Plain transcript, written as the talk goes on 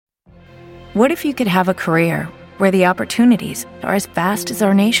What if you could have a career where the opportunities are as vast as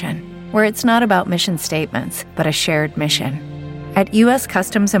our nation, where it's not about mission statements, but a shared mission? At U.S.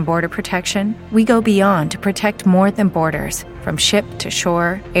 Customs and Border Protection, we go beyond to protect more than borders. From ship to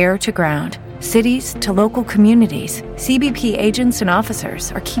shore, air to ground, cities to local communities, CBP agents and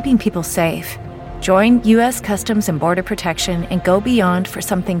officers are keeping people safe. Join U.S. Customs and Border Protection and go beyond for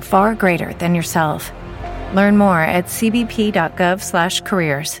something far greater than yourself. Learn more at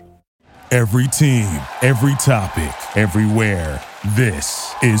cbp.gov/careers. Every team, every topic, everywhere.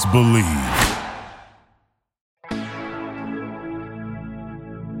 This is Believe.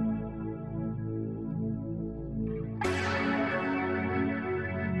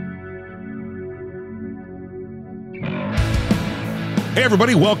 Hey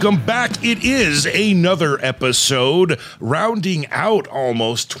everybody, welcome back. It is another episode, rounding out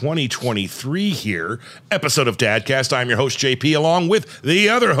almost 2023 here, episode of Dadcast. I'm your host, JP, along with the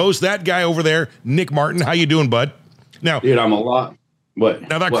other host, that guy over there, Nick Martin. How you doing, bud? Now, dude, I'm a lot. What?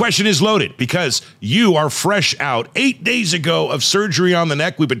 Now that question is loaded because you are fresh out 8 days ago of surgery on the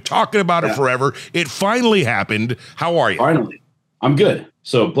neck. We've been talking about it forever. It finally happened. How are you? Finally. I'm good.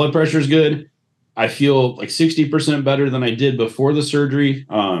 So blood pressure is good. I feel like 60% better than I did before the surgery.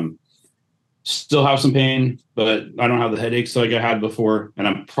 Still have some pain, but I don't have the headaches like I had before, and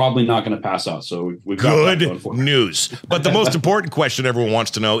I'm probably not going to pass out. So we've got good news. But the most important question everyone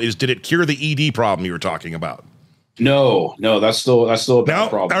wants to know is, did it cure the ED problem you were talking about? No, that's still a bad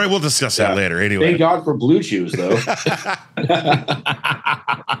problem. All right, we'll discuss that later. Anyway, thank God for Blue Chews, though.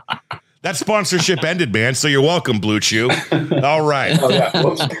 That sponsorship ended, man, so you're welcome, Blue Chew. All right. Oh, yeah.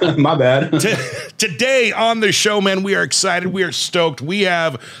 Whoops. My bad. Today on the show, man, we are excited. We are stoked. We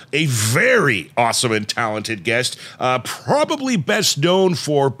have a very awesome and talented guest, probably best known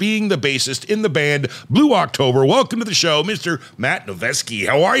for being the bassist in the band Blue October. Welcome to the show, Mr. Matt Noveskey.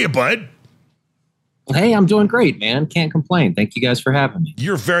 How are you, bud? Hey, I'm doing great, man. Can't complain. Thank you guys for having me.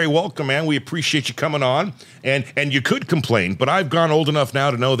 You're very welcome, man. We appreciate you coming on. And you could complain, but I've gone old enough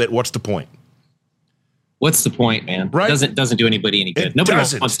now to know that what's the point? What's the point, man? Right? It doesn't do anybody any good. Nobody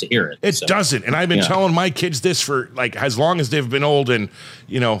wants to hear it. It doesn't. And I've been telling my kids this for like as long as they've been old, and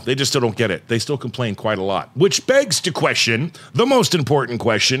they just still don't get it. They still complain quite a lot, which begs to question the most important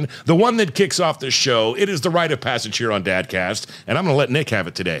question, the one that kicks off this show. It is the rite of passage here on Dadcast, and I'm going to let Nick have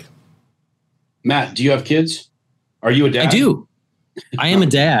it today. Matt, do you have kids? Are you a dad? I do. I am a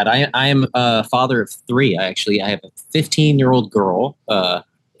dad. I am a father of three. I have a 15-year-old girl,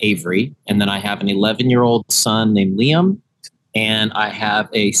 Avery, and then I have an 11-year-old son named Liam, and I have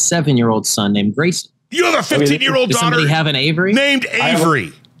a 7-year-old son named Grayson. You have a 15-year-old daughter. Does somebody have an Avery? Named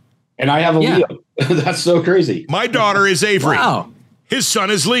Avery. And I have a Liam. That's so crazy. My daughter is Avery. Wow. His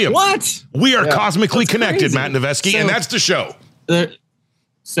son is Liam. What? We are cosmically connected, crazy. Matt Noveskey, and that's the show.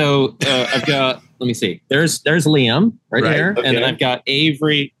 So I've got, let me see. There's Liam right here, and then I've got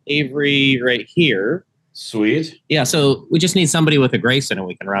Avery right here. Sweet. Yeah, so we just need somebody with a Grayson, and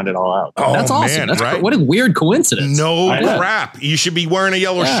we can round it all out. Oh, that's awesome. Man, right? What a weird coincidence. No crap. You should be wearing a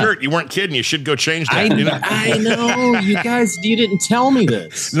yellow shirt. You weren't kidding. You should go change that. I know. You guys, you didn't tell me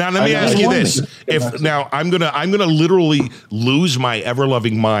this. Now let me ask you this: I'm gonna literally lose my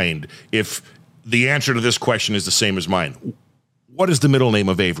ever-loving mind if the answer to this question is the same as mine. What is the middle name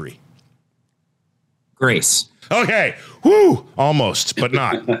of Avery? Grace. Okay. Whoo! Almost, but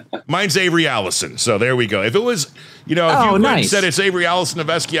not. Mine's Avery Allison. So there we go. If it was, if you said it's Avery Allison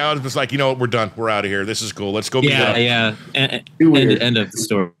Noveskey, I was just like, we're done. We're out of here. This is cool. Let's go. Yeah. End of the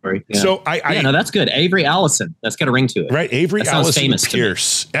story. Yeah. So no, that's good. Avery Allison. That's got a ring to it. Right. Avery Allison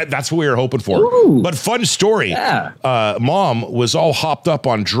Pierce. That's what we were hoping for. Ooh. But fun story. Yeah. Mom was all hopped up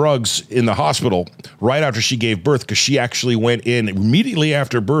on drugs in the hospital right after she gave birth because she actually went in immediately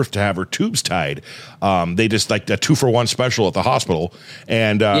after birth to have her tubes tied. They just like a 2-for-1 special at the hospital.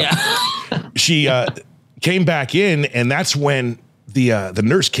 And she came back in, and that's when the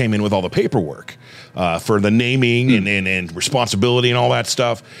nurse came in with all the paperwork for the naming and responsibility and all that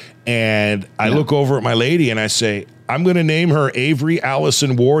stuff. And I look over at my lady and I say, I'm going to name her Avery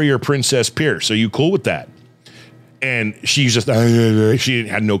Allison Warrior Princess Pierce. Are you cool with that? And she's just, she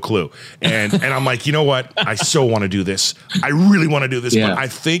had no clue. And I'm like, you know what? I so want to do this. I really want to do this, but I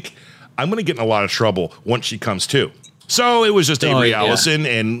think I'm going to get in a lot of trouble once she comes to. So it was just Avery Allison,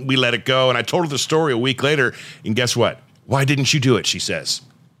 and we let it go. And I told her the story a week later, and guess what? Why didn't you do it? She says.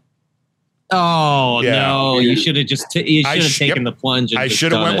 Oh, no. You should have just taken the plunge. I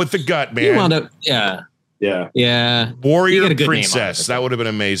should have went with the gut, man. You wound up, Yeah. Warrior Princess. That would have been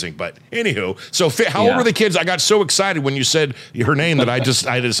amazing. But anywho, so how old were the kids? I got so excited when you said her name that I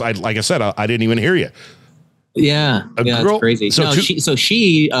like I said, I didn't even hear you. Yeah, girl, it's crazy. So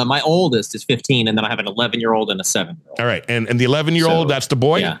My oldest is 15, and then I have an 11-year-old and a 7-year-old. All right, and the 11-year-old, that's the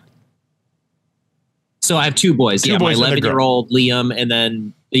boy. Yeah. So I have two boys. My 11-year-old Liam, and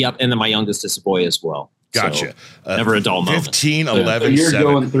then my youngest is a boy as well. Gotcha. So, never a dull moment. 15, 11, so you're 7.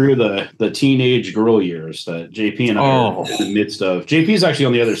 going through the teenage girl years that JP and I are in the midst of. JP's actually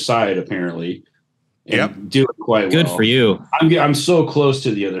on the other side, apparently. Doing quite well. Good for you. I'm so close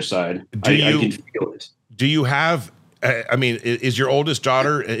to the other side. I can feel it. Do you have? I mean, is your oldest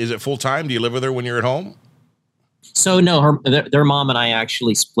daughter? Is it full time? Do you live with her when you're at home? So no, their mom and I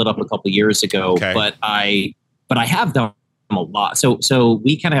actually split up a couple years ago. Okay. But I have them a lot. So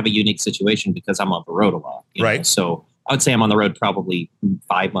we kind of have a unique situation because I'm on the road a lot. Right. Know? So I would say I'm on the road probably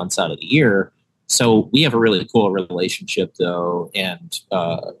 5 months out of the year. So we have a really cool relationship though, and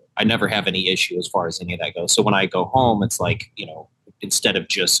I never have any issue as far as any of that goes. So when I go home, it's like, instead of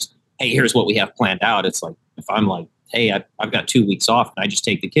just, hey, here's what we have planned out. It's like, if I'm like, hey, I've got 2 weeks off and I just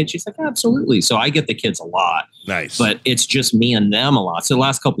take the kids. She's like, absolutely. So I get the kids a lot. Nice. But it's just me and them a lot. So the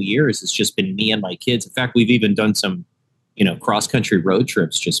last couple of years, it's just been me and my kids. In fact, we've even done some, cross-country road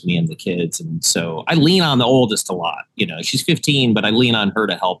trips, just me and the kids. And so I lean on the oldest a lot. She's 15, but I lean on her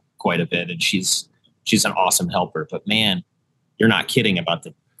to help quite a bit. And she's an awesome helper. But man, you're not kidding about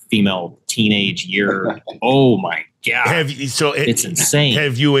the female teenage year. Oh my God. It's insane.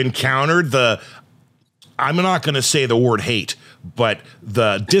 Have you encountered I'm not going to say the word hate, but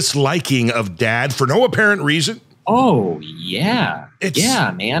the disliking of dad for no apparent reason? Oh yeah.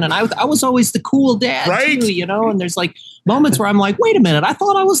 Man. And I was always the cool dad, right? Too, and there's like moments where I'm like, wait a minute, I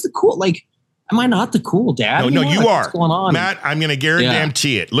thought I was the cool, like, am I not the cool dad? No, you are. What's going on? Matt, I'm going to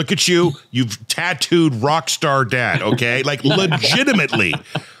guarantee it. Look at you. You've tattooed rock star dad, okay? Like legitimately.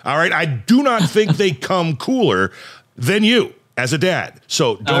 All right? I do not think they come cooler than you as a dad.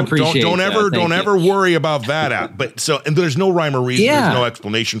 So don't ever worry about that. And there's no rhyme or reason. Yeah. There's no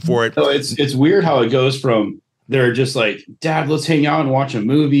explanation for it. So it's weird how it goes from they're just like, Dad, let's hang out and watch a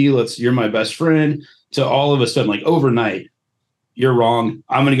movie. You're my best friend, to all of a sudden, like overnight, you're wrong.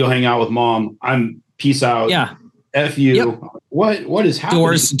 I'm going to go hang out with mom. Peace out. Yeah. F you. Yep. What is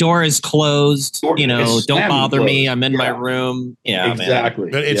happening? Door is closed. Don't bother me. I'm in my room. Yeah,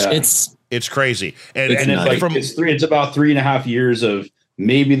 exactly. Man. It's crazy. And it's like it's about 3.5 years of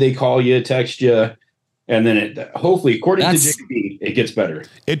maybe they call you, text you, and then hopefully, according to JP, it gets better.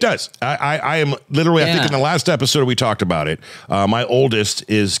 It does. I am literally, I think in the last episode we talked about it. My oldest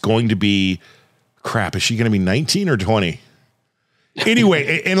is going to be, is she going to be 19 or 20?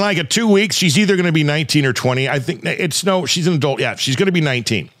 Anyway, in like 2 weeks, she's either going to be 19 or 20. I think she's an adult. Yeah, she's going to be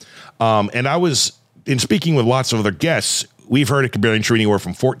 19. And I was in speaking with lots of other guests. We've heard it could be anywhere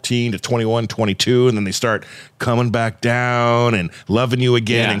from 14 to 21, 22, and then they start coming back down and loving you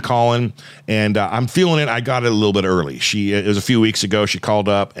again and calling. And I'm feeling it. I got it a little bit early. It was a few weeks ago. She called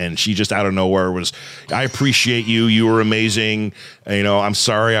up and she just out of nowhere I appreciate you. You were amazing. I'm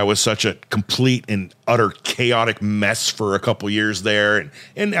sorry I was such a complete and utter chaotic mess for a couple years there.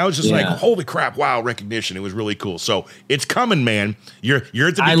 And I was just like, holy crap, wow, recognition. It was really cool. So it's coming, man. You're at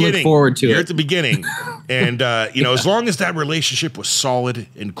the beginning. I look forward to it. You're at the beginning. And, as long as that relationship was solid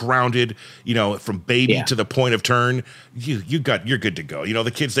and grounded, from baby to the point of turn, you're good to go.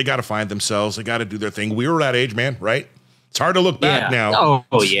 The kids, they got to find themselves. They got to do their thing. We were that age, man, right? It's hard to look back now.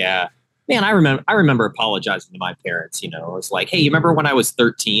 Oh yeah. Man, I remember apologizing to my parents, it was like, hey, you remember when I was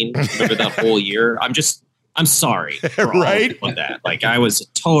 13? Remember that whole year? I'm sorry for right? all of that. Like I was a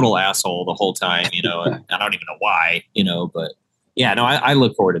total asshole the whole time, and I don't even know why, but yeah, no, I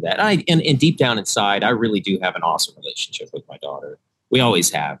look forward to that. And deep down inside, I really do have an awesome relationship with my daughter. We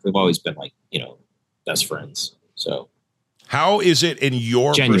always have. We've always been like, best friends. So how is it in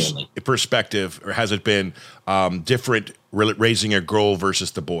your perspective, or has it been different raising a girl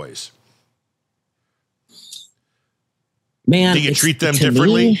versus the boys? Man, do you treat them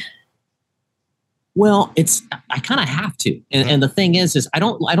differently? Well, I kind of have to, and the thing is I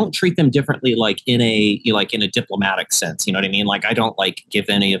don't treat them differently, like in a diplomatic sense. You know what I mean? Like I don't like give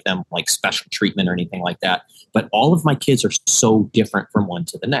any of them like special treatment or anything like that. But all of my kids are so different from one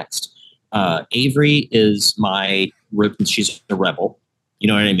to the next. Avery is she's a rebel. You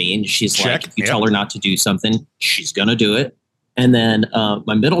know what I mean? She's like, if you tell her not to do something, she's gonna do it. And then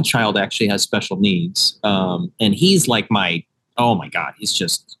my middle child actually has special needs, and he's like oh my God, he's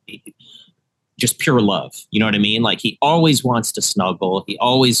just pure love. You know what I mean? Like he always wants to snuggle. He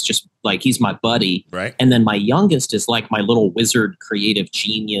always just like, he's my buddy. Right. And then my youngest is like my little wizard creative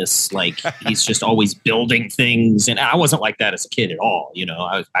genius. Like he's just always building things. And I wasn't like that as a kid at all.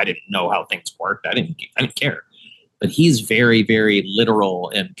 I didn't know how things worked. I didn't care, but he's very, very literal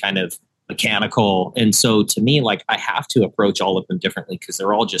and kind of mechanical. And so to me, like, I have to approach all of them differently because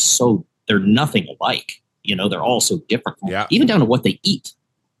they're all just they're nothing alike. They're all so different, even down to what they eat.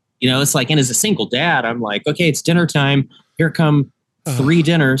 It's like, and as a single dad, I'm like, okay, it's dinner time. Here come 3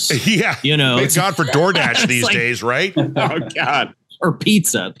 dinners. Yeah. Thank God for DoorDash these like, days, right? Oh God. Or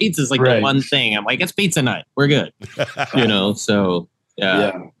pizza. Pizza's like the one thing. I'm like, it's pizza night. We're good. So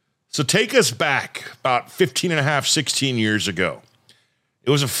yeah. So take us back about 15 and a half, 16 years ago. It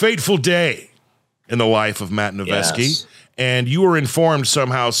was a fateful day in the life of Matt Noveskey. Yes. And you were informed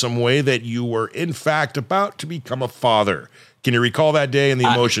somehow, some way that you were in fact about to become a father. Can you recall that day and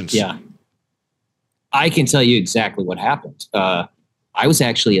the emotions? Yeah. I can tell you exactly what happened. I was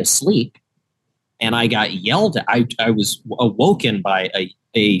actually asleep and I got yelled at. I was awoken by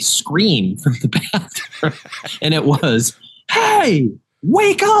a scream from the bathroom. And it was, "Hey,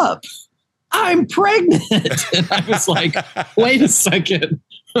 wake up. I'm pregnant." And I was like, wait a second.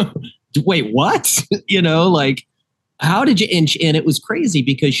 Wait, what? Like, how did you? And it was crazy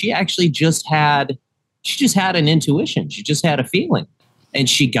because she actually just had an intuition. She just had a feeling. And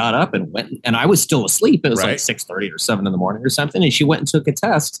she got up and went, and I was still asleep. It was like 6:30 or 7 in the morning or something. And she went and took a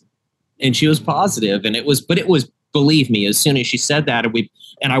test and she was positive. And it was, believe me, as soon as she said that,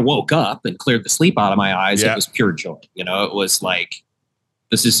 and I woke up and cleared the sleep out of my eyes, it was pure joy. It was like,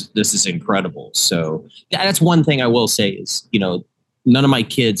 this is incredible. So that's one thing I will say is, none of my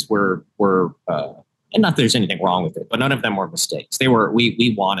kids were and not that there's anything wrong with it, but none of them were mistakes.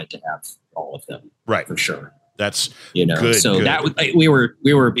 We wanted to have all of them. Right. For sure. That's good. So good. That was, we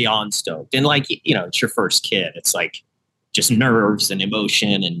were beyond stoked. And like, it's your first kid. It's like just nerves and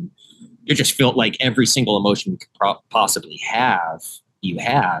emotion, and you just feel like every single emotion you could possibly have, you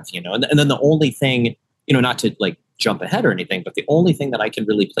have, and then the only thing, not to like jump ahead or anything, but the only thing that I can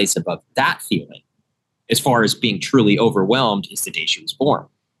really place above that feeling as far as being truly overwhelmed is the day she was born.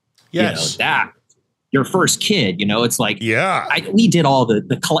 Yes. That your first kid, it's like, yeah, we did all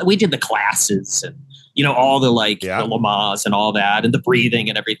we did the classes and, all the the Lamaze and all that and the breathing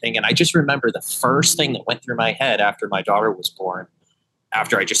and everything. And I just remember the first thing that went through my head after my daughter was born,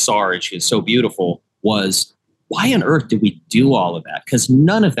 after I just saw her and she was so beautiful, was why on earth did we do all of that? Because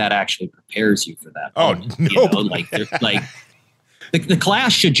none of that actually prepares you for that. Oh, no. The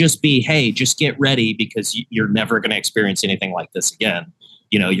class should just be, hey, just get ready because you're never going to experience anything like this again.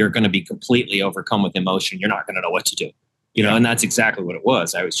 You're going to be completely overcome with emotion. You're not going to know what to do. And that's exactly what it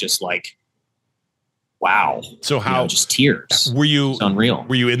was. I was just like, wow. So how just tears. Were you? It's unreal.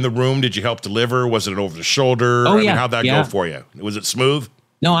 Were you in the room? Did you help deliver? Was it over the shoulder? Oh, yeah. How'd that go for you? Was it smooth?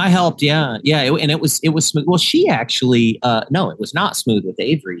 No, I helped. Yeah. Yeah. And it was smooth. Well, she actually, no, it was not smooth with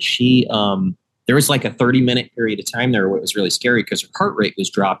Avery. She, there was like a 30-minute period of time there where it was really scary because her heart rate was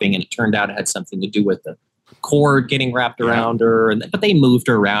dropping, and it turned out it had something to do with the cord getting wrapped around her. But they moved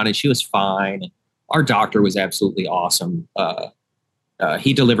her around and she was fine. And our doctor was absolutely awesome.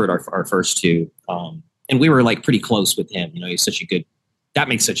 He delivered our first 2. And we were like pretty close with him. He's such a good, that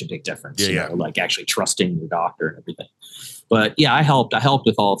makes such a big difference. Like actually trusting your doctor and everything. But yeah, I helped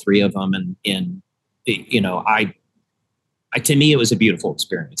with all 3 of them. And to me, it was a beautiful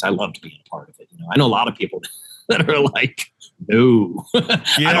experience. I loved being a part of it. I know a lot of people that are like, no,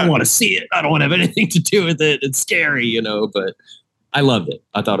 I don't want to see it. I don't want to have anything to do with it. It's scary, but I loved it.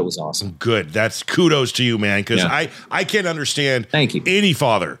 I thought it was awesome. Good. That's kudos to you, man. Because I can't understand Thank you. Any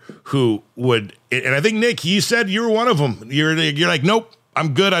father who would, and I think Nick, you said you were one of them. You're like, nope,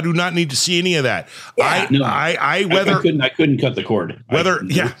 I'm good. I do not need to see any of that. Yeah, I couldn't cut the cord.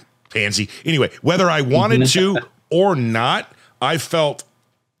 Pansy. Anyway, whether I wanted to or not, I felt,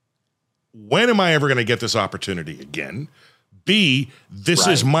 when am I ever going to get this opportunity again? B, this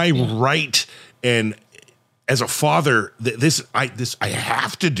is my right. And as a father, I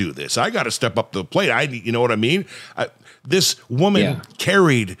have to do this. I got to step up to the plate. You know what I mean? This woman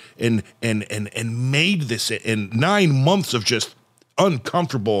carried and made this in 9 months of just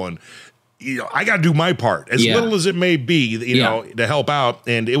uncomfortable, and I got to do my part, as little as it may be, to help out.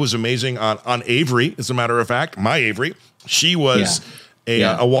 And it was amazing on Avery. As a matter of fact, my Avery, she was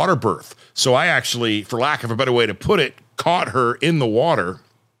a water birth. So I actually, for lack of a better way to put it, caught her in the water.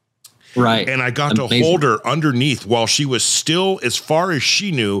 Right. And I got to hold her underneath while she was still, as far as she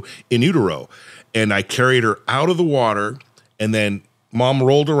knew, in utero. And I carried her out of the water, and then mom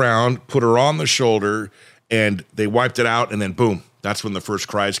rolled around, put her on the shoulder, and they wiped it out. And then boom, that's when the first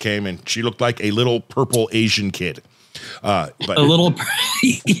cries came. And she looked like a little purple Asian kid. But a little,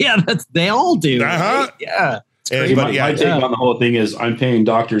 they all do. Right? Yeah. My take on the whole thing is I'm paying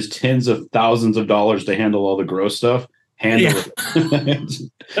doctors tens of thousands of dollars to handle all the gross stuff. Handle it.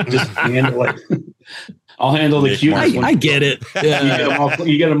 Just handle it. I'll handle the cute. I get it. Yeah.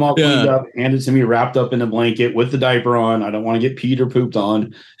 You get them all cleaned up, hand it to me wrapped up in a blanket with the diaper on. I don't want to get peed or pooped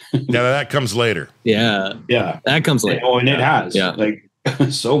on. Now that comes later. Yeah. That comes later. Oh, and it has. Yeah. Like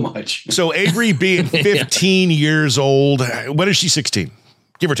so much. So Avery being 15 years old, when is she 16?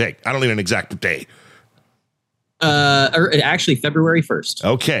 Give or take. I don't need an exact day. Or actually February 1st.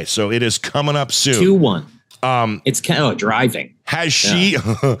 Okay, so it is coming up soon. 2-1. It's kind of driving. Has she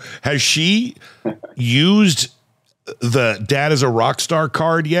used the dad as a rock star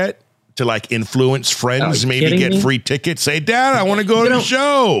card yet to like influence friends, maybe get free tickets? Say, Dad, I want to go to the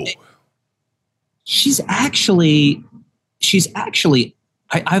show. She's actually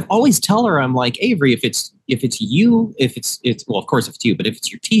I've always tell her, I'm like, Avery, if it's you, well, of course, if it's you, but if it's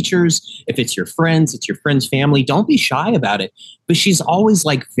your teachers, if it's your friends, it's your friend's family, don't be shy about it. But she's always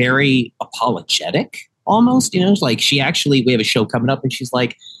like very apologetic almost, like we have a show coming up and she's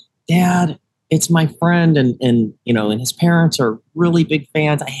like, Dad, it's my friend. And his parents are really big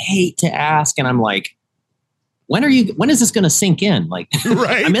fans. I hate to ask. And I'm like, when is this going to sink in? Like,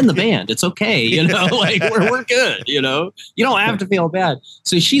 right? I'm in the band. It's okay. Like we're good. You don't have to feel bad.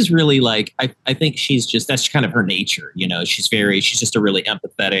 So she's really like, I think that's kind of her nature. She's just a really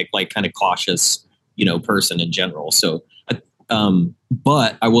empathetic, like kind of cautious, person in general. So,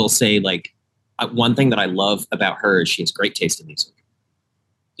 but I will say like one thing that I love about her is she has great taste in music.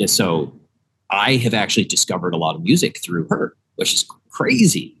 Yeah, so I have actually discovered a lot of music through her, which is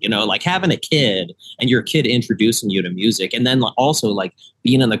crazy, like having a kid and your kid introducing you to music, and then also like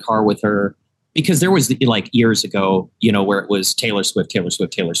being in the car with her, because there was like years ago, where it was Taylor Swift,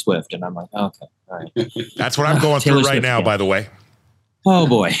 and I'm like, okay, all right. That's what I'm going through right Swift, now, by the way. Oh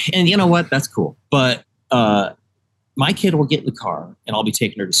boy, and you know what? That's cool, but my kid will get in the car and I'll be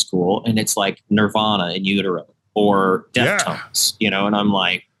taking her to school, and it's like Nirvana in utero or Deftones, and I'm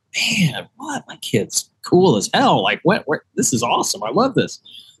like, man, what? My kid's cool as hell. Like, what? This is awesome. I love this.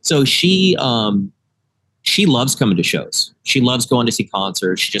 So she loves coming to shows. She loves going to see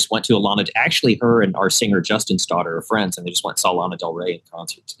concerts. She just went to actually her and our singer Justin's daughter are friends, and they just went and saw Lana Del Rey in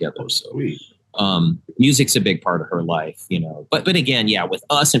concert together. So music's a big part of her life, But again, with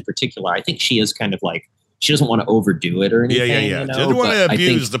us in particular, I think she is kind of like, she doesn't want to overdo it or anything. Yeah. Doesn't want to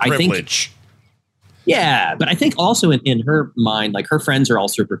abuse the privilege. Yeah, but I think also in her mind, like her friends are all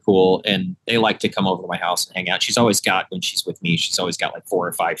super cool and they like to come over to my house and hang out. She's always got, when she's with me, she's always got like 4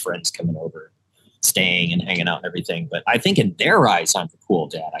 or 5 friends coming over, staying and hanging out and everything. But I think in their eyes, I'm the cool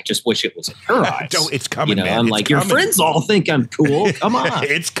dad. I just wish it was in her eyes. It's coming, man. I'm like, your friends all think I'm cool. Come on.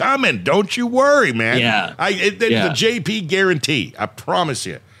 It's coming. Don't you worry, man. Yeah. The JP guarantee. I promise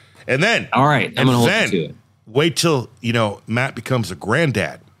you. And then. All right. I'm going to hold you to it. Wait till, Matt becomes a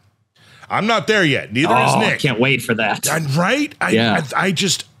granddad. I'm not there yet. Neither is Nick. I can't wait for that. Right? I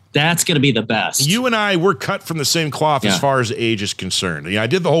just... That's going to be the best. You and I, we're cut from the same cloth as far as age is concerned. I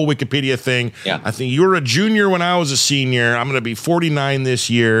did the whole Wikipedia thing. Yeah. I think you were a junior when I was a senior. I'm going to be 49 this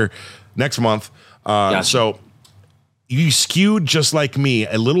year, next month. Gotcha. So you skewed just like me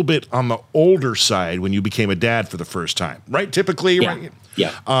a little bit on the older side when you became a dad for the first time, right? Typically, right?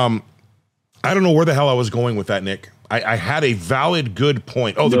 Yeah. I don't know where the hell I was going with that, Nick. I had a valid, good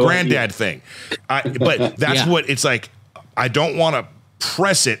point. Oh, the granddad thing. But that's what it's like. I don't want to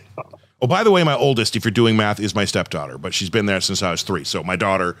press it. Oh, by the way, my oldest, if you're doing math, is my stepdaughter, but she's been there since I was 3. So my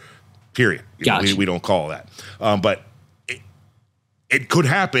daughter, period. Gotcha. We don't call that. But it could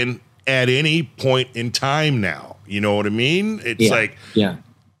happen at any point in time now. You know what I mean? It's like,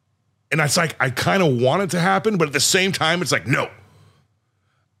 and it's like, I kind of want it to happen, but at the same time, it's like, no.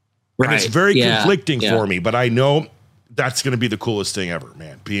 Right. And it's very conflicting for me, but I know that's going to be the coolest thing ever,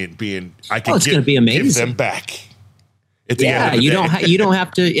 man. Being, I can it's going to be amazing. Give them back. You don't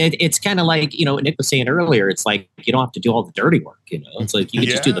have to. It's kind of like Nick was saying earlier. It's like you don't have to do all the dirty work. It's like you can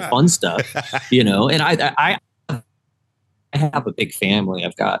just do the fun stuff. And I have a big family.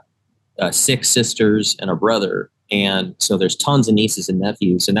 I've got 6 sisters and a brother, and so there's tons of nieces and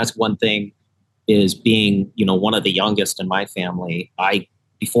nephews. And that's one thing is being one of the youngest in my family.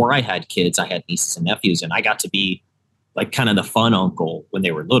 Before I had kids, I had nieces and nephews, and I got to be like kind of the fun uncle when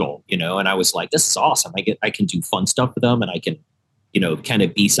they were little, and I was like, this is awesome. I can do fun stuff with them, and I can, kind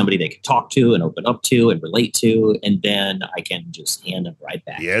of be somebody they can talk to and open up to and relate to. And then I can just hand them right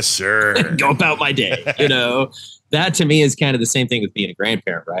back. Yes, sir. And go about my day. That to me is kind of the same thing with being a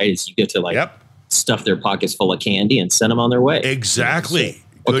grandparent, right? Is you get to stuff their pockets full of candy and send them on their way. Exactly. So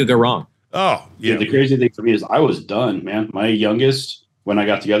what could go wrong? Oh, yeah. The crazy thing for me is I was done, man. My youngest, when I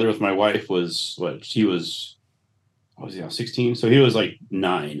got together with my wife, was 16. So he was like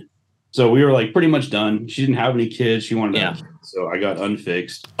 9. So we were like pretty much done. She didn't have any kids. She wanted to have kids, so I got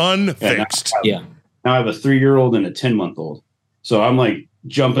unfixed. now I have a 3-year-old and a 10-month-old. So I'm like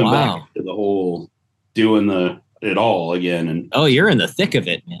jumping back into the whole doing it all again. And oh, you're in the thick of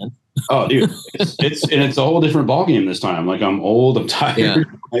it, man. Oh, dude, it's a whole different ballgame this time. Like, I'm old, I'm tired. Yeah.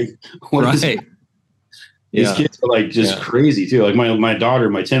 Like, These kids are like just crazy too. Like my daughter,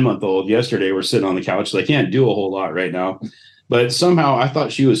 my 10-month-old, yesterday we're sitting on the couch. They can't do a whole lot right now, but somehow I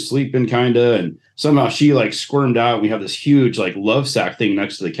thought she was sleeping kinda, and somehow she like squirmed out. We have this huge like love sack thing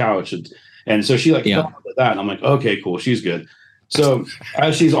next to the couch, and so she like fell out of that. And I'm like, okay, cool, she's good. So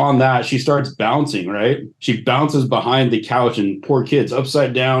as she's on that, she starts bouncing, right? She bounces behind the couch, and poor kid's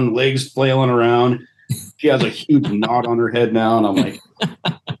upside down, legs flailing around. She has a huge knot on her head now. And I'm like,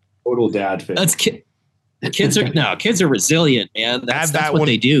 total dad fit. That's kids are resilient, man. That's what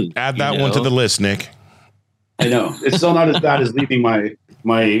they do. Add that one to the list, Nick. I know. It's still not as bad as leaving my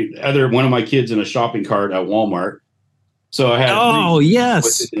one of my kids in a shopping cart at Walmart. So I had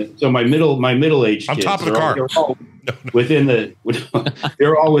so my middle-aged on kids top of the cart. They're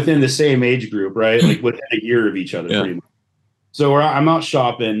all within the same age group, right? Like within a year of each other, pretty much. So I'm out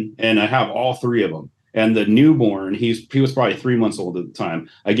shopping, and I have all 3 of them. And the newborn, he was probably 3 months old at the time.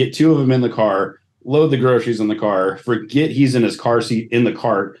 I get 2 of them in the car, load the groceries in the car, forget he's in his car seat in the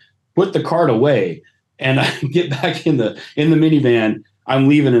cart, put the cart away, and I get back in the minivan. I'm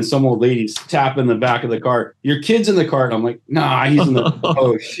leaving, and some old lady's tapping the back of the cart. Your kid's in the cart. I'm like, nah, he's in the.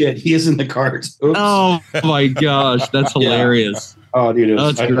 Oh shit, he is in the cart. Oops. Oh my gosh, that's hilarious. Oh, dude,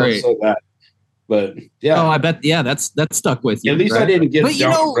 that's great. So bad. But yeah. Oh, I bet. Yeah, that's stuck with you. At least I didn't get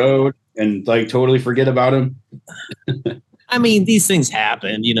down the road and like totally forget about him. I mean, these things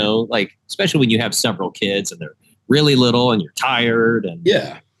happen, like especially when you have several kids and they're really little and you're tired and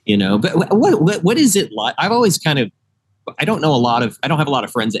But what is it like? I've always I don't have a lot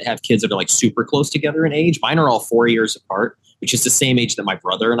of friends that have kids that are like super close together in age. Mine are all 4 years apart, which is the same age that my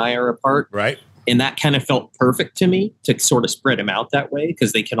brother and I are apart. Right. And that kind of felt perfect to me to sort of spread them out that way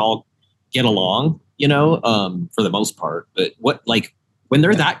because they can all get along, for the most part. But when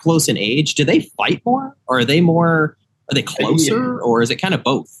they're that close in age, do they fight more, or are they closer, or is it kind of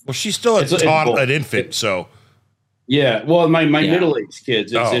both? Well, she's still an infant, so. Yeah. Well, my middle-aged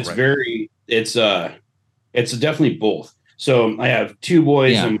kids, it's definitely both. So I have 2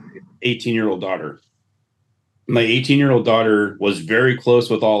 boys and an 18-year-old daughter. My 18-year-old daughter was very close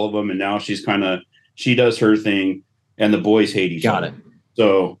with all of them, and now she does her thing, and the boys hate each other. Got it.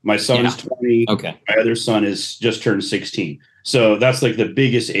 So my son's 20. Okay. My other son is just turned 16. So that's like the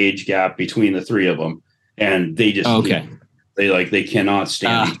biggest age gap between the 3 of them, and they just they cannot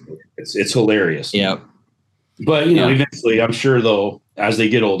stand each other. It's hilarious. Yeah. But eventually, I'm sure as they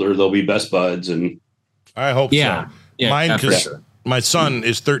get older, they'll be best buds, and I hope so. Yeah, mine, because sure. My son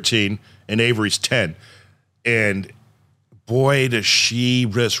is 13 and Avery's 10, and boy, does she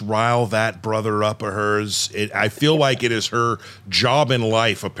just rile that brother up of hers. I feel like it is her job in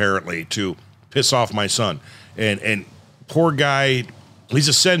life, apparently, to piss off my son. And poor guy, he's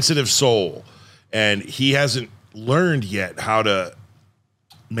a sensitive soul, and he hasn't learned yet how to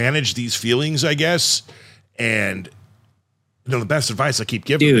manage these feelings, I guess. And the best advice I keep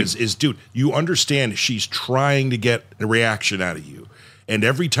giving him is, dude, you understand she's trying to get a reaction out of you. And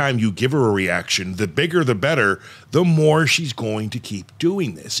every time you give her a reaction, the bigger the better, the more she's going to keep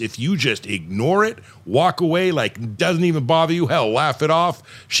doing this. If you just ignore it, walk away like it doesn't even bother you, hell, laugh it off,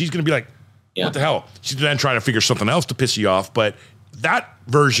 she's going to be like, what the hell? She's then trying to figure something else to piss you off. But that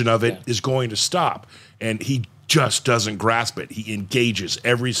version of it is going to stop. And he just doesn't grasp it. He engages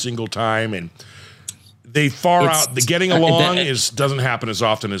every single time. And they the getting along doesn't happen as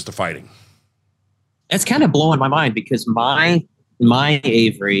often as the fighting. It's kind of blowing my mind because my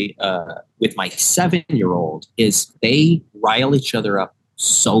Avery with my 7-year-old is they rile each other up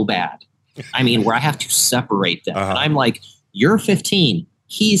so bad. I mean, where I have to separate them. And I'm like, you're 15,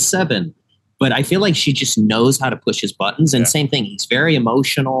 he's 7. But I feel like she just knows how to push his buttons. And same thing, he's very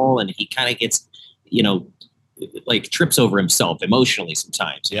emotional and he kind of gets, like trips over himself emotionally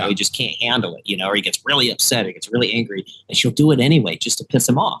sometimes. He just can't handle it, or he gets really upset, he gets really angry, and she'll do it anyway just to piss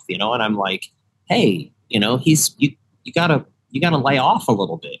him off, and I'm like, hey, you gotta lay off a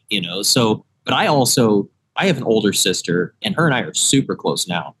little bit, So, but I have an older sister, and her and I are super close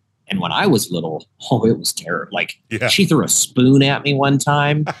now. And when I was little, it was terrible. Like she threw a spoon at me one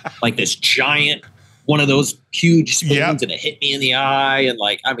time, like this giant one of those huge spoons, and it hit me in the eye. And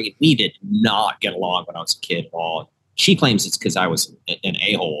we did not get along when I was a kid at all. She claims it's because I was an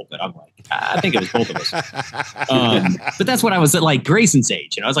a-hole, but I'm like, I think it was both of us. But that's when I was at like Grayson's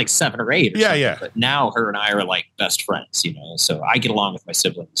age, I was like 7 or 8. But now her and I are like best friends, so I get along with my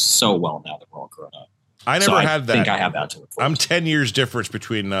siblings so well now that we're all grown up. I never had that. I think I have that to look forward I'm 10 years difference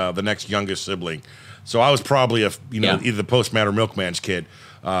between the next youngest sibling. So I was probably either the postman or milkman's kid.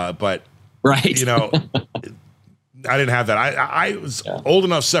 But right. I didn't have that. I was old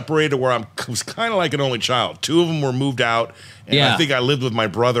enough separated where I was kind of like an only child. Two of them were moved out. And I think I lived with my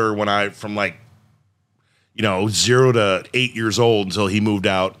brother from 0 to 8 years old until he moved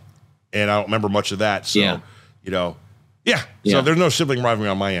out. And I don't remember much of that. So, So there's no sibling rivalry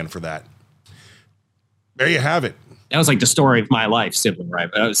on my end for that. There you have it. That was like the story of my life, sibling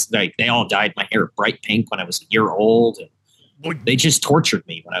rivalry. I was like, they all dyed my hair bright pink when I was a year old. And they just tortured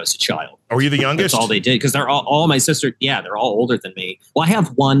me when I was a child. Are you the youngest? That's all they did. Because they're all my sisters. Yeah, they're all older than me. Well, I have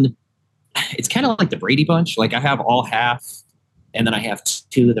one. It's kind of like the Brady Bunch. Like I have all half. And then I have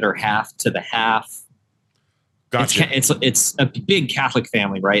two that are half to the half. Gotcha. It's a big Catholic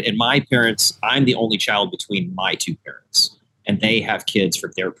family, right? And my parents, I'm the only child between my two parents, and they have kids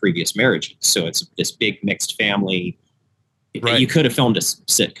from their previous marriages. So it's this big mixed family. Right. You could have filmed a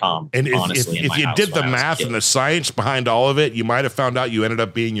sitcom, and honestly. If you did the math and the science behind all of it, you might have found out you ended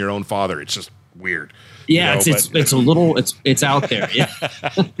up being your own father. It's just weird. Yeah, it's a little it's out there. Yeah,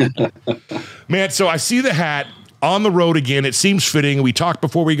 man. So I see the hat. On the road again, it seems fitting. We talked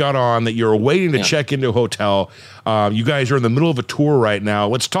before we got on that you're waiting to check into a hotel. You guys are in the middle of a tour right now.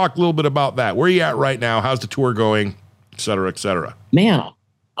 Let's talk a little bit about that. Where are you at right now? How's the tour going? Et cetera, et cetera. Man,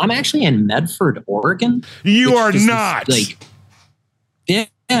 I'm actually in Medford, Oregon. You are not. Yeah.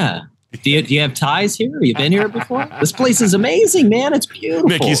 Do you have ties here? Have you been here before? This place is amazing, man. It's beautiful.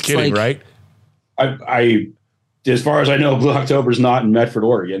 Mickey's kidding, right? I, as far as I know, Blue October's not in Medford,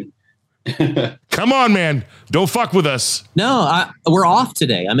 Oregon. Come on, man. Don't fuck with us. No, we're off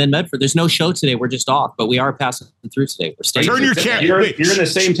today. I'm in Medford. There's no show today. We're just off, but we are passing through today. We're staying. Turn your camera. You're in the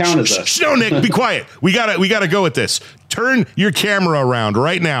same town as us. No, Nick, be quiet. We gotta go with this. Turn your camera around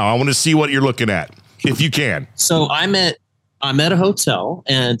right now. I want to see what you're looking at, if you can. So I'm at a hotel,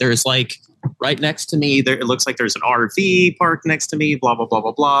 and there's like right next to me. It looks like there's an RV parked next to me. Blah blah blah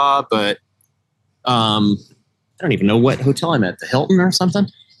blah blah. But I don't even know what hotel I'm at. The Hilton or something.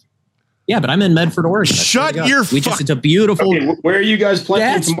 Yeah, but I'm in Medford, Oregon. Shut your it's a beautiful. Okay, where are you guys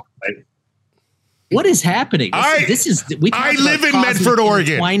playing tomorrow? What is happening? I live in Medford,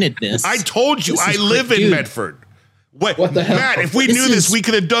 Oregon. I told you I live in Medford. What the hell? Matt, if we knew this, we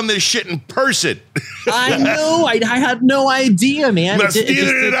could have done this shit in person. I know. I had no idea, man. Neither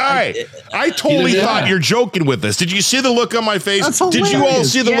did I. I totally thought you're joking with us. Did you see the look on my face? That's hilarious. Did you all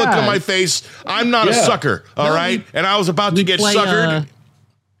see the look on my face? I'm not a sucker, all right? And I was about to get suckered.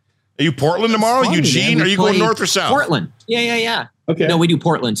 Are you Portland tomorrow? Funny, Eugene? man. Are you going north or south? Portland. Yeah. Okay. No, we do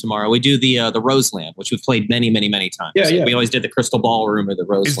Portland tomorrow. We do the Roseland, which we've played many, many, many times. Yeah. We always did the Crystal Ballroom or the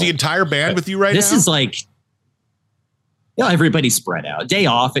Roseland. Is the entire band with you right now? This is like, everybody's spread out. Day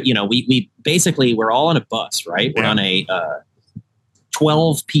off. We basically, we're all on a bus, right? We're on a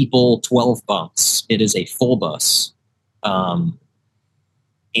 12 people, 12 bunks. It is a full bus. And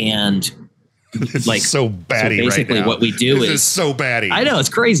like so batty. So basically, right now. What we do this is so batty. I know, it's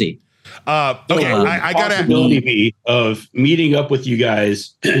crazy. Okay, I got possibility of meeting up with you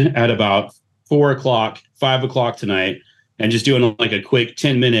guys at about 4 o'clock, 5 o'clock tonight, and just doing like a quick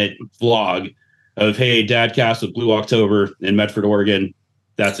 10-minute vlog of hey, Dadcast with Blue October in Medford, Oregon.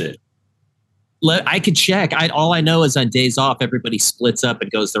 That's it. I could check. All I know is on days off, everybody splits up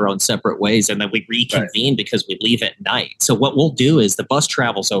and goes their own separate ways, and then we reconvene because we leave at night. So what we'll do is the bus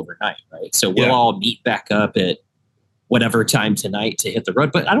travels overnight, right? So we'll all meet back up at whatever time tonight to hit the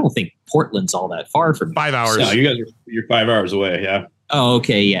road. But I don't think Portland's all that far from 5 hours. No, you guys you're 5 hours away. Yeah. Oh,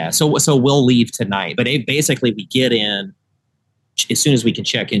 okay, yeah. So we'll leave tonight, but basically we get in as soon as we can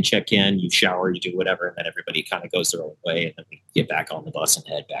check in, you shower, you do whatever, and then everybody kind of goes their own way, and then we get back on the bus and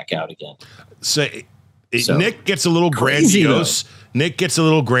head back out again. So Nick gets a little grandiose. Nick gets a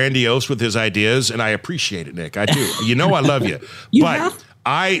little grandiose with his ideas, and I appreciate it, Nick. I do. I love you.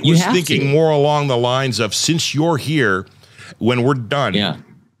 I was thinking more along the lines of, since you're here, when we're done,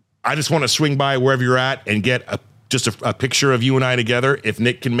 I just want to swing by wherever you're at and get just a picture of you and I together, if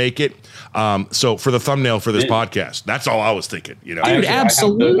Nick can make it. So for the thumbnail for this podcast, that's all I was thinking.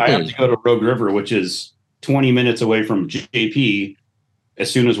 Absolutely. I have to go to Rogue River, which is 20 minutes away from JP,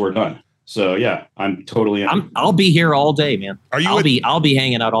 as soon as we're done. So yeah, I'm totally. I'll be here all day, man. I'll be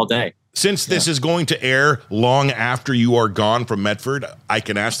hanging out all day. Since this is going to air long after you are gone from Medford, I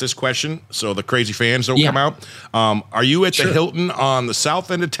can ask this question so the crazy fans don't come out. Are you at the Hilton on the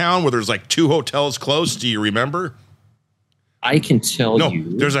south end of town where there's like 2 hotels close? Do you remember? I can tell you.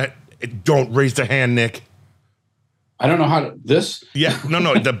 No, there's don't raise the hand, Nick. I don't know how to this. Yeah,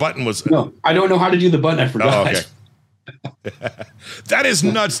 no, the button was. No, I don't know how to do the button. I forgot. Oh, okay. That is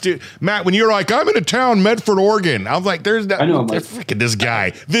nuts, dude. Matt, when you're like, I'm in a town, Medford, Oregon. I'm like, there's that. I know. I'm like, freaking this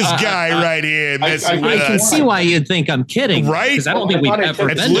guy right here. I can see why you'd think I'm kidding. Right? Because I don't think we've ever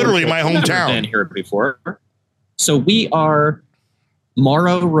been. It's literally my hometown. Been here before. So we are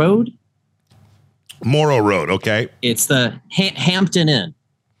Morrow Road. Morrow Road, okay. It's the Hampton Inn.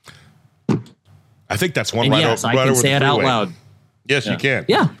 I think that's one and right yes, over. I right can over say the it out freeway. loud. Yes, you can.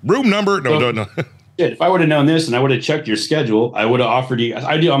 Yeah. Room number? No. Shit, if I would have known this and I would have checked your schedule, I would have offered you.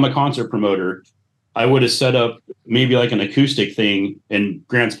 I'm a concert promoter. I would have set up maybe like an acoustic thing in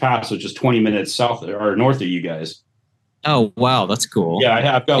Grants Pass, which is 20 minutes south or north of you guys. Oh, wow. That's cool.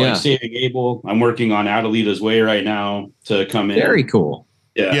 Yeah, I've got like Saving Abel. I'm working on Adelita's Way right now to come in. Very cool.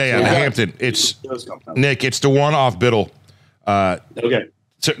 Yeah. So Hampton. It's Nick. It's the one off Biddle. Okay.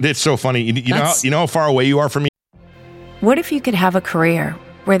 So, it's so funny. You know how far away you are from me? What if you could have a career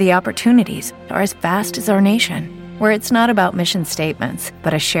where the opportunities are as vast as our nation, where it's not about mission statements,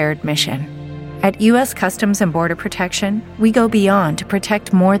 but a shared mission? At U.S. Customs and Border Protection, we go beyond to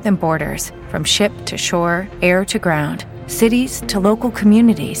protect more than borders. From ship to shore, air to ground, cities to local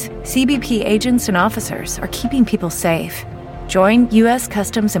communities, CBP agents and officers are keeping people safe. Join U.S.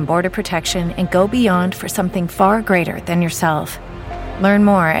 Customs and Border Protection and go beyond for something far greater than yourself. Learn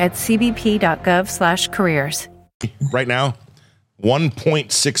more at cbp.gov/careers. Right now,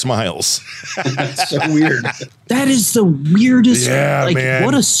 1.6 miles. That's so weird. That is the weirdest. Yeah, man.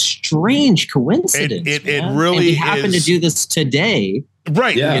 What a strange coincidence. It man. really and we happen is. to do this today.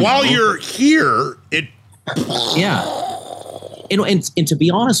 Right. Yeah. While you're here, Yeah. And to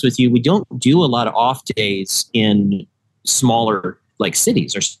be honest with you, we don't do a lot of off days in smaller like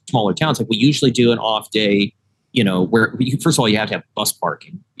cities or smaller towns. Like we usually do an off day, where first of all, you have to have bus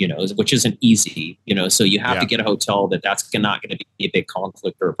parking, which isn't easy, so you have to get a hotel that's not going to be a big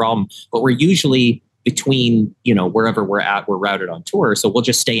conflict or a problem. But we're usually between, wherever we're at, we're routed on tour. So we'll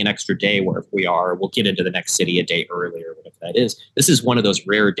just stay an extra day wherever we are. We'll get into the next city a day earlier, whatever that is. This is one of those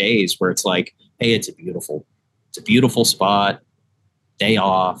rare days where it's like, hey, it's a beautiful spot, day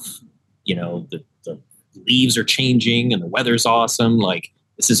off, the leaves are changing and the weather's awesome. Like,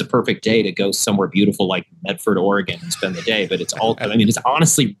 this is a perfect day to go somewhere beautiful like Medford, Oregon and spend the day. But it's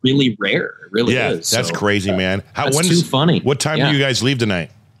honestly really rare. It really is. That's crazy, man. That's too funny. What time do you guys leave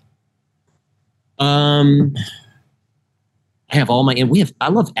tonight? I have all my, I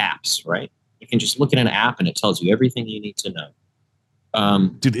love apps, right? You can just look at an app and it tells you everything you need to know.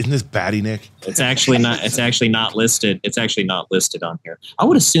 Dude, isn't this batty, Nick? It's actually not listed. It's actually not listed on here. I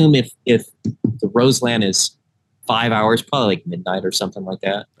would assume if the Roseland is 5 hours, probably like midnight or something like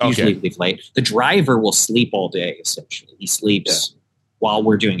that. Okay. Usually leave late. The driver will sleep all day, essentially. He sleeps while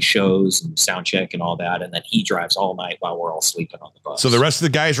we're doing shows and sound check and all that, and then he drives all night while we're all sleeping on the bus. So the rest of the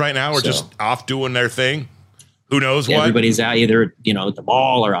guys right now are just off doing their thing? Who knows what? Everybody's out either, at the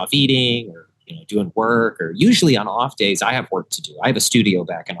mall or off eating or, doing work, or usually on off days, I have work to do. I have a studio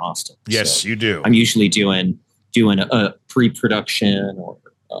back in Austin. Yes, you do. I'm usually doing a pre-production or,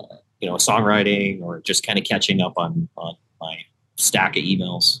 songwriting, or just kind of catching up on my stack of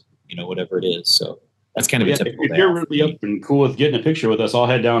emails, whatever it is. So that's kind of a typical day. If you're really up and cool with getting a picture with us, I'll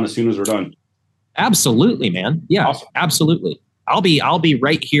head down as soon as we're done. Absolutely, man. Yeah, awesome. Absolutely. I'll be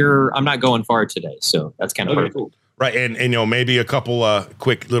right here. I'm not going far today. So that's kind of perfect. Cool. Right, and maybe a couple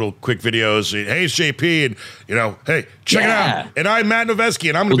quick videos. Hey, it's JP, and hey, check it out. And I'm Matt Noveskey,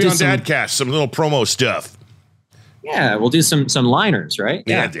 and I'm going to be on Dadcast. Some little promo stuff. Yeah, we'll do some liners, right?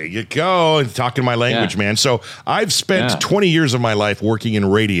 Yeah, there you go. And talking my language, man. So I've spent 20 years of my life working in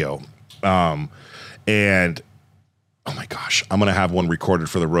radio, and oh my gosh, I'm going to have one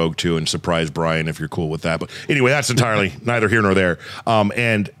recorded for the Rogue too, and surprise Brian if you're cool with that. But anyway, that's entirely neither here nor there.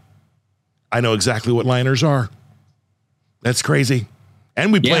 And I know exactly what liners are. That's crazy.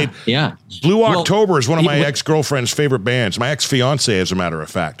 And we played Blue October is one of my ex-girlfriend's favorite bands. My ex-fiance, as a matter of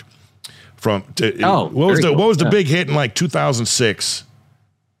fact. What was the big hit in like 2006?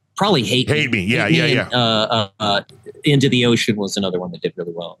 Probably Hate Me. Yeah. Into the Ocean was another one that did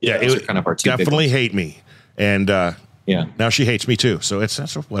really well. Yeah, those are kind of our two definitely big Hate Me. And now she hates me too. So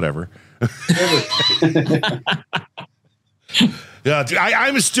that's whatever. Yeah,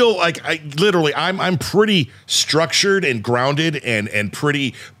 I'm still like I'm pretty structured and grounded and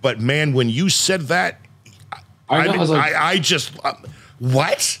pretty. But man, when you said that, I just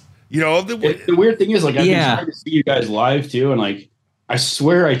what? The weird thing is, like, I've been trying to see you guys live too, and like I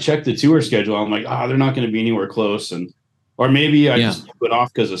swear I checked the tour schedule. I'm like, they're not going to be anywhere close, or maybe I just put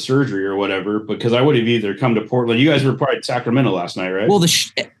off because of surgery or whatever. Because I would have either come to Portland. You guys were probably at Sacramento last night, right? Well,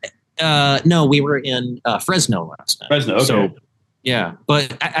 no, we were in Fresno last night. Fresno, okay. So Yeah.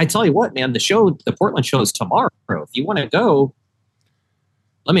 But I tell you what, man, the Portland show is tomorrow. If you want to go,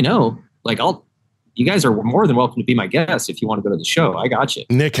 let me know. Like you guys are more than welcome to be my guest if you want to go to the show. I got you.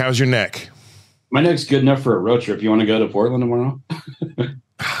 Nick, how's your neck? My neck's good enough for a road trip. You want to go to Portland tomorrow?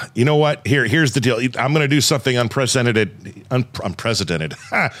 You know what? Here's the deal. I'm going to do something unprecedented on this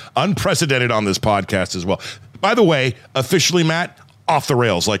podcast as well. By the way, officially, Matt, off the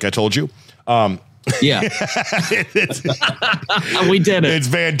rails, like I told you. Yeah. We did it. It's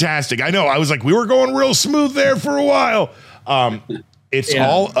fantastic. I know. I was like, we were going real smooth there for a while. It's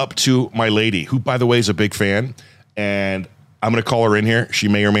all up to my lady, who, by the way, is a big fan. And I'm going to call her in here. She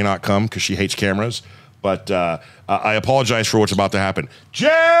may or may not come because she hates cameras. But I apologize for what's about to happen.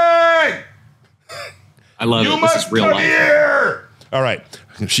 Jay! I love you it. Must this is real come life. Here! All right.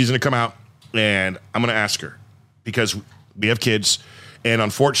 She's going to come out, and I'm going to ask her because we have kids. And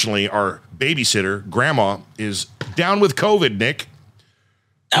unfortunately, our babysitter, Grandma, is down with COVID, Nick.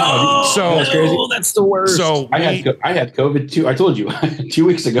 Oh, so that's crazy. That's the worst. So I had COVID too. I told you 2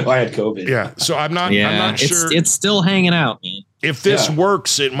 weeks ago I had COVID. yeah. So I'm not sure. It's still hanging out, man. If this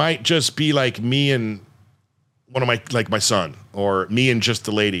works, it might just be like me and one of my son, or me and just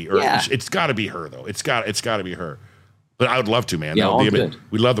the lady, or it's got to be her though. It's got to be her. But I would love to, man. Yeah, all good.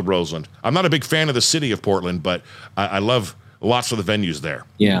 We love the Roseland. I'm not a big fan of the city of Portland, but I love lots of the venues there.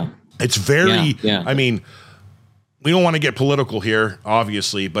 Yeah, it's very. Yeah. I mean, we don't want to get political here,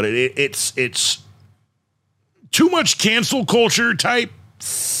 obviously, but it's too much cancel culture type,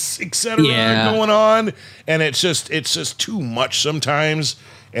 etc. going on, and it's just too much sometimes.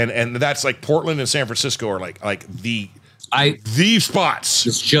 And that's like Portland and San Francisco are like the spots. I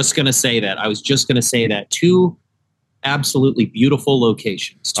was just going to say that. Two absolutely beautiful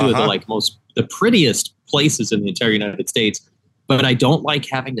locations, two of the prettiest places in the entire United States. But I don't like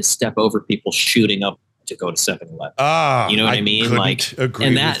having to step over people shooting up to go to 7-Eleven. You know what I mean? Couldn't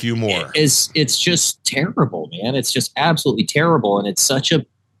agree with you more. It's just terrible, man. It's just absolutely terrible. And it's such a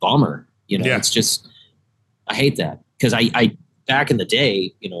bummer. It's just, I hate that because I back in the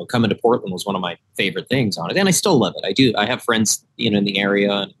day, coming to Portland was one of my favorite things on it. And I still love it. I have friends, in the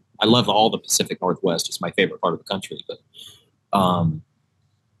area, and I love all the Pacific Northwest. It's my favorite part of the country. But, but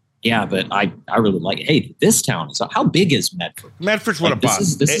I really like it. Hey, this town is, how big is Medford? Medford's what a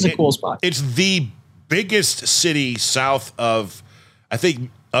bus. This is a cool spot. It's the biggest city south of, I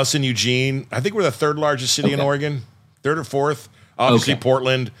think, us in Eugene. I think we're the third largest city in Oregon, third or fourth. Obviously,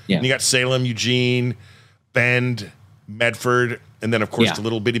 Portland. Yeah. And you got Salem, Eugene, Bend, Medford, and then, of course, the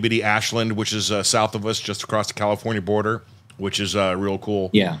little bitty Ashland, which is south of us, just across the California border, which is a real cool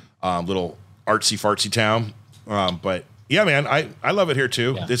little artsy-fartsy town. But, yeah, man, I love it here,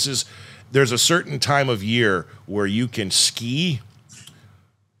 too. Yeah. There's a certain time of year where you can ski,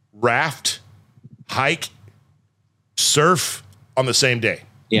 raft, hike, surf on the same day.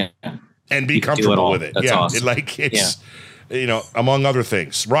 Yeah. And be comfortable with it. That's awesome. Among other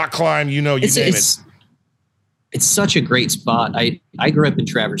things. Rock climb, you name it. It's such a great spot. I grew up in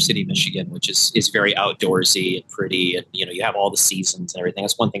Traverse City, Michigan, which is very outdoorsy and pretty. And, you have all the seasons and everything.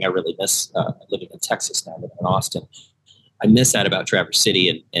 That's one thing I really miss living in Texas now, living in Austin. I miss that about Traverse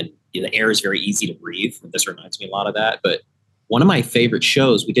City. And the air is very easy to breathe. This reminds me a lot of that. But one of my favorite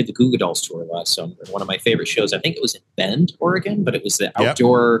shows, we did the Goo Goo Dolls tour last summer. One of my favorite shows, I think it was in Bend, Oregon, but it was the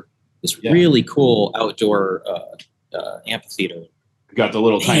outdoor, really cool outdoor amphitheater. Got the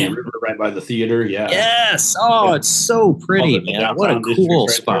little tiny river right by the theater. Yeah. Yes. Oh, it's so pretty, man. What a cool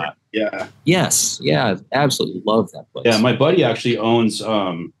spot. There. Yeah. Yes. Yeah. Absolutely love that place. Yeah. My buddy actually owns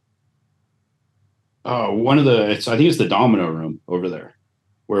one of I think it's the Domino Room over there,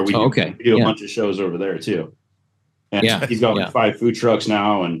 where we do a bunch of shows over there too. And he's got 5 food trucks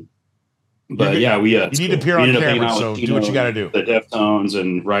now, we you need to appear on camera, so do what you got to do. The Deftones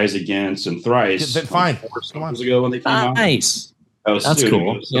and Rise Against and Thrice. Fine. 4 summers ago when they came out. Nice. That's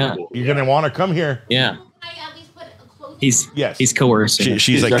cool. Cool. You're gonna want to come here. Yeah. He's coercing.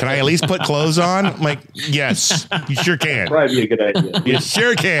 She's like, can I at least put clothes on? I'm like, yes, you sure can. Probably be a good idea. You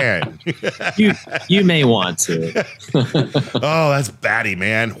sure can. you may want to. Oh, that's batty,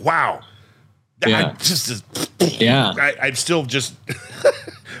 man. Wow. Yeah. I'm still just.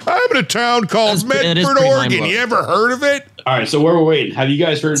 I'm in a town called Medford, Oregon. You ever heard of it? All right, so we're waiting. Have you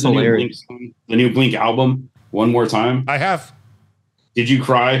guys heard the new Blink song, the new Blink album, One More Time? I have. Did you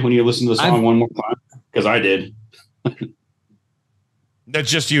cry when you listened to the song One More Time? Because I did. That's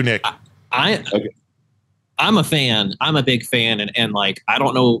just you, Nick. I'm a fan. I'm a big fan, and I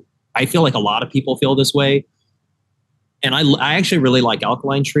don't know. I feel like a lot of people feel this way. And I actually really like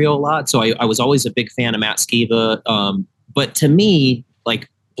Alkaline Trio a lot. So I was always a big fan of Matt Skiba. But to me,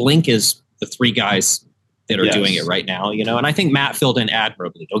 Blink is the 3 guys that are doing it right now, you know, and I think Matt filled in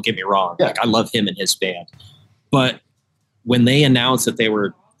admirably. Don't get me wrong. Yeah. Like, I love him and his band, but when they announced that they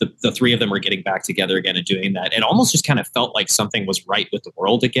were, the three of them were getting back together again and doing that, it almost just kind of felt like something was right with the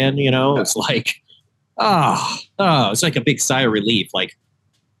world again. You know, it's like, it's like a big sigh of relief. Like,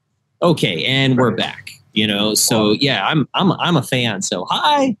 okay, and we're back. You know, so yeah, I'm a fan. So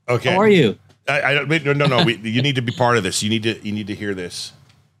hi, okay, how are you? I don't. No. You need to be part of this. You need to hear this.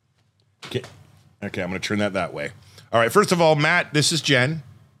 Okay, I'm going to turn that way. All right. First of all, Matt, this is Jen.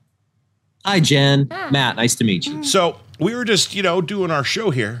 Hi, Jen. Matt, nice to meet you. So we were just, doing our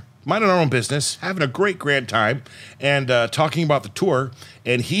show here, minding our own business, having a great grand time, and talking about the tour.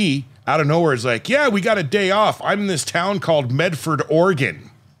 And he, out of nowhere, is like, "Yeah, we got a day off. I'm in this town called Medford, Oregon."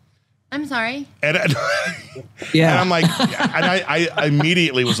 I'm sorry. And yeah, and I'm like, and I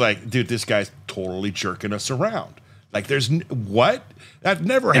immediately was like, "Dude, this guy's totally jerking us around. Like, there's what that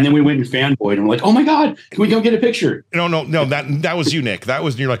never happened." And then we went and fanboyed and we're like, "Oh my god, can we go get a picture?" No, that was you, Nick. That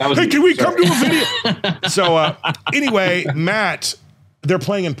was you're like, That was "Hey, me. can we Sorry. come to a video?" So anyway, Matt, they're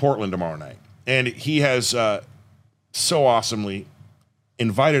playing in Portland tomorrow night, and he has so awesomely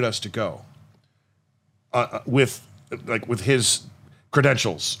invited us to go with his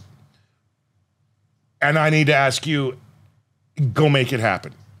credentials. And I need to ask you, go make it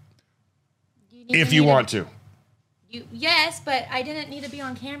happen if you want to. Yes, but I didn't need to be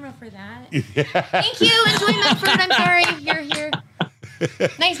on camera for that. Thank you. Enjoy Medford. I'm sorry you're here.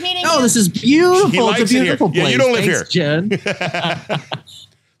 Nice meeting you. Oh, this is beautiful. He likes it's a beautiful it here. place. Yeah, you don't live Thanks, here. Jen.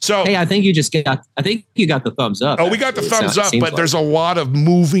 So hey, I think you got the thumbs up. Oh, we got the thumbs up, but there's a lot of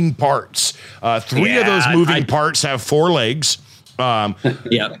moving parts. Three of those moving parts have 4 legs.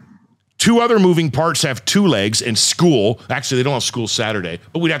 Yeah. 2 other moving parts have 2 legs and school. Actually, they don't have school Saturday,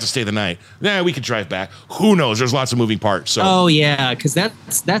 but we'd have to stay the night. We could drive back. Who knows? There's lots of moving parts. So. Oh yeah, because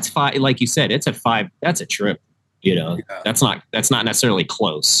that's 5. Like you said, it's a 5. That's a trip. You know, that's not necessarily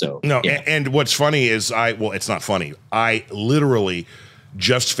close. So no. yeah. And what's funny is it's not funny. I literally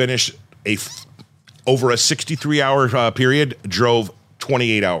just finished over a 63-hour period, drove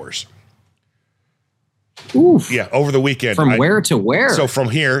 28 hours. Oof. Yeah, over the weekend. From where to where? So from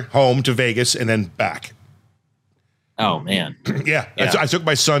here home to Vegas and then back. Oh man. Yeah. I took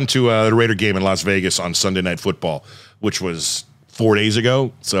my son to the Raider game in Las Vegas on Sunday Night Football, which was 4 days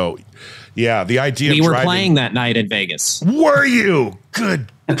ago. So yeah, the idea we of were driving, playing that night in Vegas. Were you?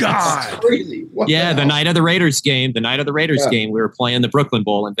 Good God. Crazy. What The night of the Raiders game. The night of the Raiders game, we were playing the Brooklyn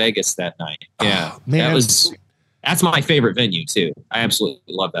Bowl in Vegas that night. Yeah. Oh, man. That's my favorite venue too. I absolutely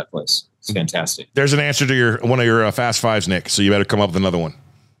love that place. It's fantastic. There's an answer to one of your Fast Fives, Nick. So you better come up with another one.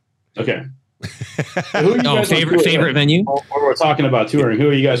 Okay. Who are you guys favorite venue? Or we're talking about touring. Who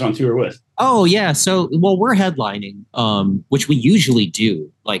are you guys on tour with? Oh yeah. So we're headlining, which we usually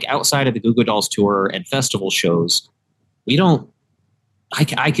do. Like outside of the Goo Goo Dolls tour and festival shows, we don't.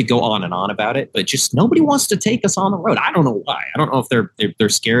 I could go on and on about it, but just nobody wants to take us on the road. I don't know why. I don't know if they're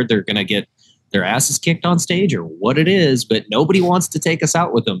scared they're gonna get their asses kicked on stage or what it is, but nobody wants to take us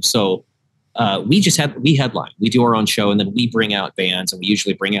out with them. So we headline. We do our own show, and then we bring out bands, and we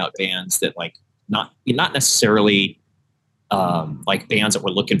usually bring out bands that like not necessarily like bands that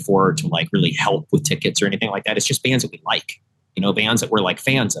we're looking for to like really help with tickets or anything like that. It's just bands that we like, bands that we're like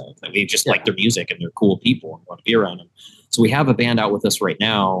fans of, that we just like their music and they're cool people and want to be around them. So we have a band out with us right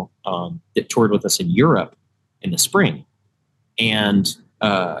now that toured with us in Europe in the spring, and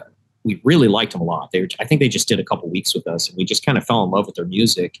we really liked them a lot. I think they just did a couple weeks with us, and we just kind of fell in love with their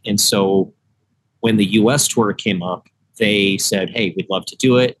music. And so when the U.S. tour came up, they said, "Hey, we'd love to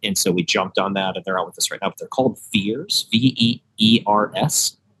do it." And so we jumped on that, and they're out with us right now. But they're called Veers,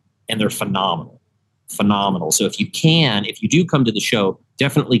 Veers, and they're phenomenal. So if you do come to the show,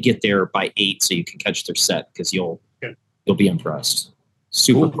 definitely get there by 8 so you can catch their set, because you'll be impressed.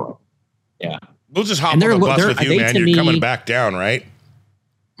 Super pro. Yeah. We'll just hop on the bus with you, man. You're coming back down, right?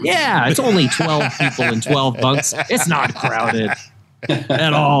 Yeah, it's only 12 people and 12 bunks. It's not crowded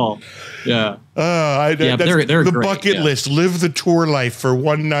at all. Yeah. They're the great, bucket list. Live the tour life for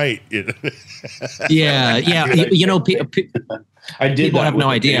one night. Yeah. I did. People have no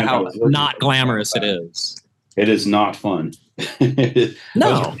idea how not glamorous it is. It is not fun.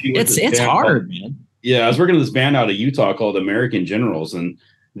 No, it's hard, man. Yeah, I was working with this band out of Utah called American Generals, and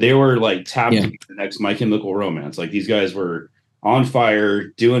they were like tapping the next My Chemical Romance. Like, these guys were on fire,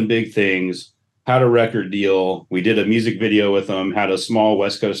 doing big things, had a record deal. We did a music video with them, had a small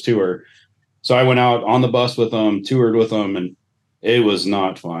West Coast tour. So I went out on the bus with them, toured with them, and it was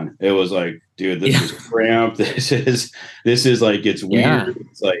not fun. It was like, dude, this is cramped. This is like, it's weird. Yeah.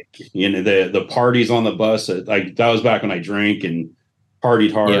 It's like, the parties on the bus. Like, that was back when I drank and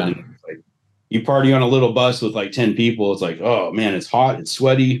partied hard. Yeah. And like, you party on a little bus with like 10 people. It's like, oh man, it's hot, it's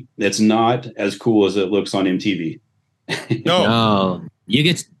sweaty. It's not as cool as it looks on MTV. No, you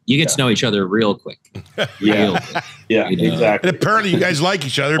get to know each other real quick. Yeah, exactly. And apparently, you guys like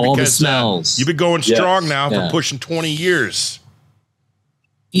each other all the because smells. you've been going strong now for pushing 20 years.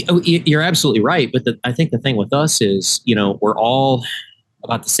 You're absolutely right, but I think the thing with us is, we're all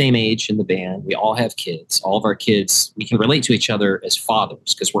about the same age in the band. We all have kids. All of our kids, we can relate to each other as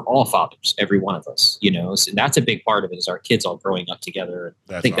fathers because we're all fathers, every one of us. So that's a big part of it is our kids all growing up together.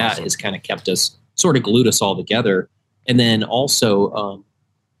 That's I think awesome. that has kind of kept us, sort of glued us all together. And then also,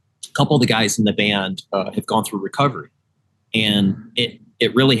 a couple of the guys in the band have gone through recovery, and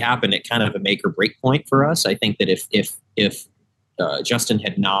it really happened at kind of a make or break point for us. I think that if Justin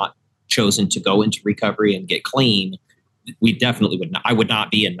had not chosen to go into recovery and get clean, we definitely would not. I would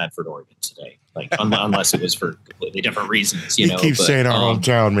not be in Medford, Oregon today, like unless it was for completely different reasons. You keep saying our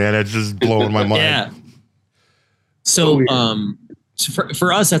hometown, man. It's just blowing my mind. Yeah. So,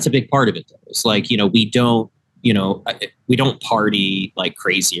 for us, that's a big part of it. Though. It's like we don't party like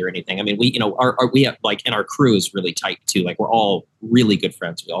crazy or anything. I mean, we have like, and our crew is really tight too. Like we're all really good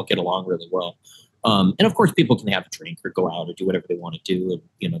friends. We all get along really well. And of course people can have a drink or go out or do whatever they want to do.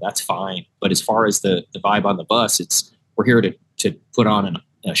 And, that's fine. But as far as the vibe on the bus, we're here to put on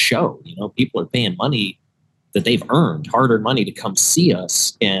a show. People are paying money that they've earned, hard-earned money to come see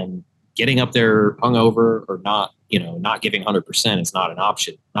us, and getting up there hungover or not giving 100% is not an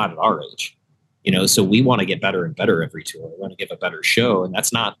option, not at our age. So we want to get better and better every tour. We want to give a better show, and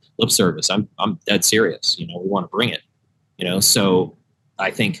that's not lip service. I'm dead serious. We want to bring it. So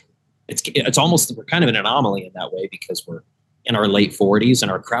I think it's almost, we're kind of an anomaly in that way because we're in our late 40s and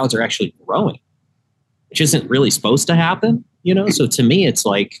our crowds are actually growing, which isn't really supposed to happen. So to me, it's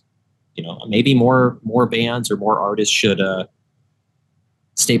like, maybe more bands or more artists should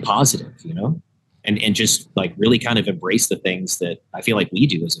stay positive. And just like really kind of embrace the things that I feel like we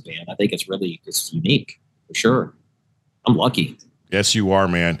do as a band. I think it's unique for sure. I'm lucky. Yes, you are,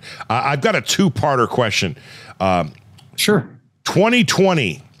 man. I've got a two-parter question. Sure.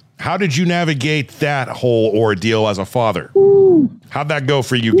 2020, how did you navigate that whole ordeal as a father? How'd that go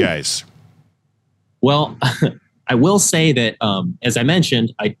for you guys? Well, I will say that, as I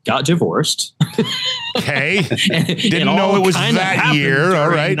mentioned, I got divorced. Okay. Didn't know it was that year. All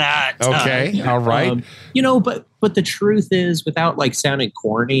right. Okay. All right. But the truth is, without like sounding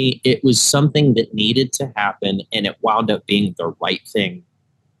corny, it was something that needed to happen, and it wound up being the right thing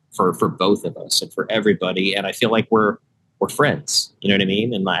for both of us and for everybody. And I feel like we're friends. You know what I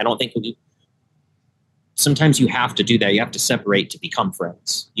mean? And I don't think sometimes you have to do that. You have to separate to become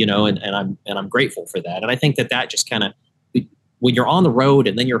friends, and I'm grateful for that. And I think that just kind of, when you're on the road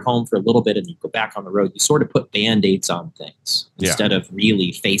and then you're home for a little bit and you go back on the road, you sort of put Band-Aids on things instead of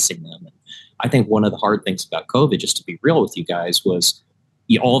really facing them. And I think one of the hard things about COVID, just to be real with you guys, was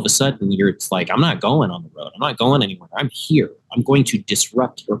all of a sudden it's like, I'm not going on the road. I'm not going anywhere. I'm here. I'm going to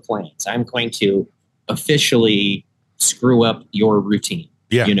disrupt your plans. I'm going to officially screw up your routine.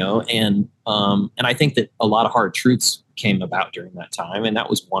 Yeah. And I think that a lot of hard truths came about during that time, and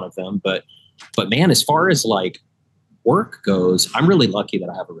that was one of them. But man, as far as like work goes, I'm really lucky that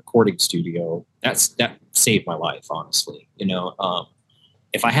I have a recording studio. That saved my life, honestly.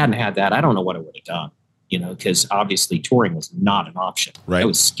 If I hadn't had that, I don't know what I would have done. Because obviously touring was not an option. Right. It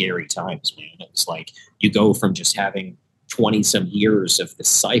was scary times, man. It was like you go from just having 20 some years of this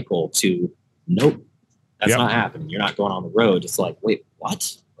cycle to nope. That's not happening. You're not going on the road. It's like, wait,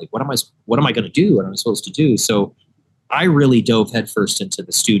 what? Like, what am I going to do? What am I supposed to do? So I really dove headfirst into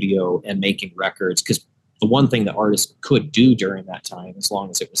the studio and making records, because the one thing that artists could do during that time, as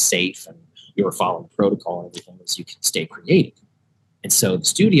long as it was safe and you were following protocol and everything, was you could stay creative. And so the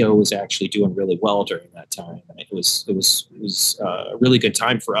studio was actually doing really well during that time. And it was a really good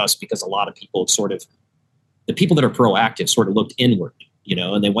time for us because a lot of people the people that are proactive sort of looked inward.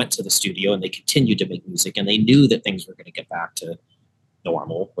 And they went to the studio and they continued to make music, and they knew that things were going to get back to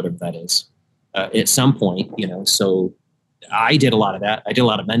normal, whatever that is, at some point, so I did a lot of that. I did a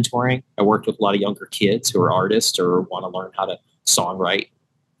lot of mentoring. I worked with a lot of younger kids who are artists or want to learn how to songwrite,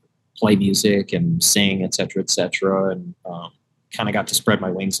 play music and sing, et cetera, and kind of got to spread my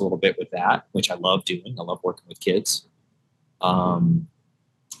wings a little bit with that, which I love doing. I love working with kids, and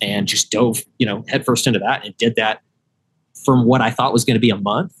just dove, headfirst into that and did that from what I thought was going to be a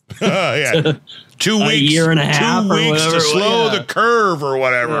month. To 2 weeks, a year and a half, 2 weeks or to slow the curve or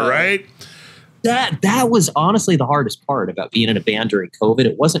whatever, right? That was honestly the hardest part about being in a band during COVID.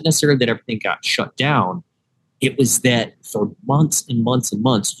 It wasn't necessarily that everything got shut down. It was that for months and months and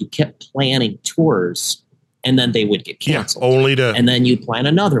months, you kept planning tours, and then they would get canceled. And then you'd plan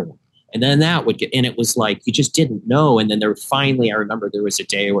another one. And then that would get, and it was like, you just didn't know. And then I remember there was a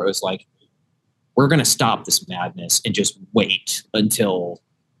day where it was like, we're going to stop this madness and just wait until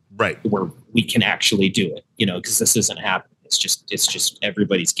where we can actually do it, because this isn't happening. It's just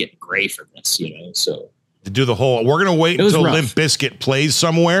everybody's getting gray for this, so. To do the whole, we're going to wait until Limp Bizkit plays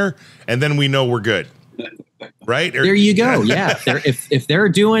somewhere and then we know we're good. Right? There you go. Yeah. If they're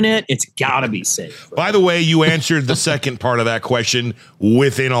doing it, it's got to be safe. Right? By the way, you answered the second part of that question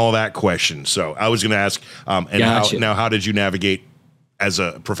within all that question. So I was going to ask, how did you navigate as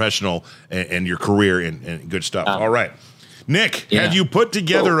a professional and your career and good stuff? All right. Nick, have you put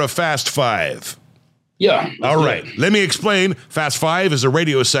together a Fast Five? Yeah. All right. Let me explain. Fast Five is a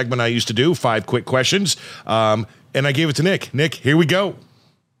radio segment I used to do, 5 quick questions. And I gave it to Nick. Nick, here we go.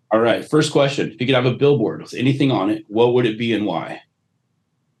 All right. First question. If you could have a billboard with anything on it, what would it be and why?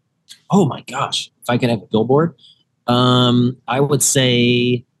 Oh my gosh. If I could have a billboard, I would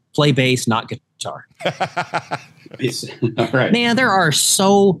say play bass, not guitar. All right. Man, there are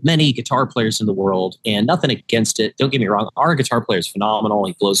so many guitar players in the world and nothing against it. Don't get me wrong. Our guitar player is phenomenal.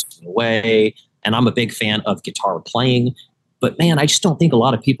 He blows me away. And I'm a big fan of guitar playing. But man, I just don't think a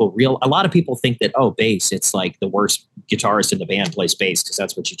lot of people think that, bass, it's like the worst guitarist in the band plays bass because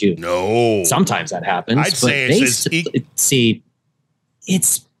that's what you do. No. Sometimes that happens. I'd say bass,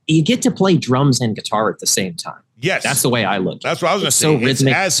 you get to play drums and guitar at the same time. Yes. That's the way I look. That's what I was going to say. So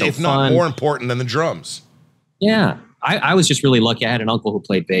rhythmic, it's so if fun. not more important than the drums. Yeah. I was just really lucky. I had an uncle who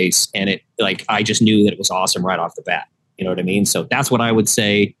played bass and I just knew that it was awesome right off the bat. You know what I mean? So that's what I would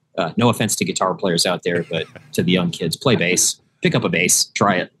say. No offense to guitar players out there, but to the young kids, play bass. Pick up a bass.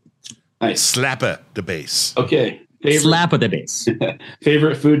 Try it. Nice. Slapper the bass. Okay. Slapper the bass.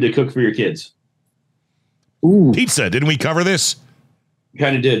 Favorite food to cook for your kids? Ooh. Pizza. Didn't we cover this?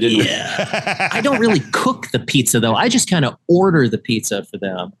 Kind of did, didn't we? I don't really cook the pizza, though. I just kind of order the pizza for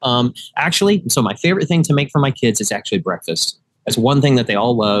them. Actually, so my favorite thing to make for my kids is actually breakfast. That's one thing that they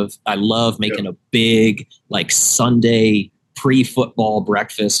all love. I love making a big, Sunday pre-football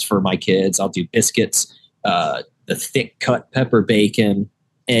breakfast for my kids. I'll do biscuits, the thick cut pepper bacon,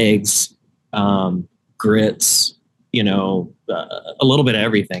 eggs, grits, a little bit of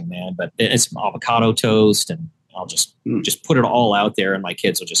everything, man. But it's avocado toast, and I'll just put it all out there, and my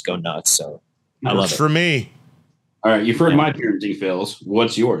kids will just go nuts. So I love it. For me. All right, you've heard my parenting fails.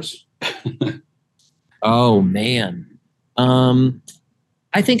 What's yours? Oh man,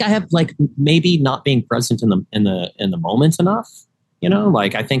 I think I have maybe not being present in the moment enough.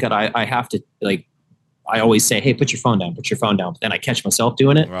 I think that I have to I always say, hey, put your phone down. But then I catch myself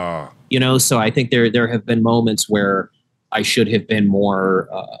doing it. So I think there have been moments where I should have been more,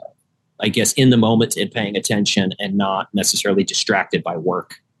 I guess, in the moment and paying attention and not necessarily distracted by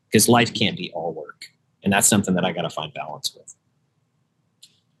work, because life can't be all work. And that's something that I got to find balance with.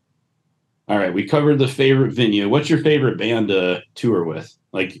 All right. We covered the favorite venue. What's your favorite band to tour with?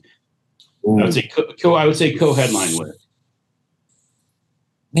 I would say co-headline with.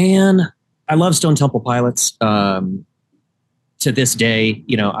 Man, I love Stone Temple Pilots. To this day,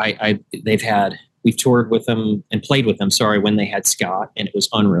 we've toured with them and played with them, when they had Scott, and it was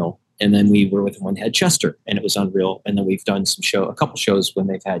unreal. And then we were with them when they had Chester, and it was unreal. And then we've done a couple shows when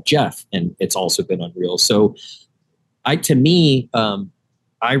they've had Jeff, and it's also been unreal. So I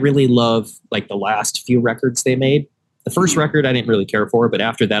really love the last few records they made. The first record I didn't really care for, but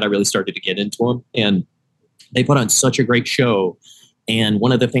after that I really started to get into them, and they put on such a great show. And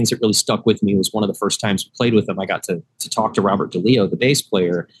one of the things that really stuck with me was one of the first times we played with them, I got to talk to Robert DeLeo, the bass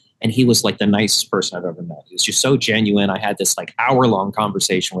player, and he was the nicest person I've ever met. He was just so genuine. I had this hour-long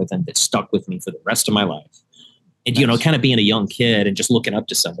conversation with him that stuck with me for the rest of my life. And, kind of being a young kid and just looking up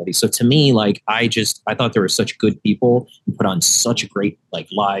to somebody. So to me, I thought there were such good people who put on such a great,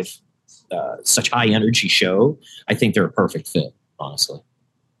 live, such high energy show. I think they're a perfect fit, honestly.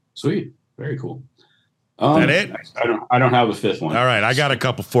 Sweet. Very cool. That it? I don't have a fifth one. All right. I got a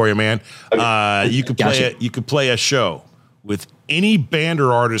couple for you, man. You could play a show with any band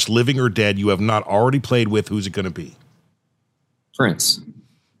or artist, living or dead, you have not already played with. Who's it going to be? Prince.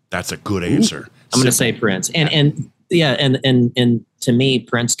 That's a good answer. I'm going to say Prince. And to me,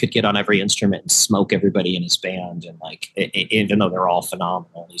 Prince could get on every instrument and smoke everybody in his band. And even though they're all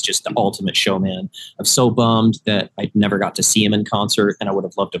phenomenal, he's just the ultimate showman. I'm so bummed that I never got to see him in concert, and I would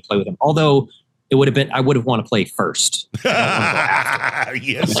have loved to play with him. Although I would have wanted to play first.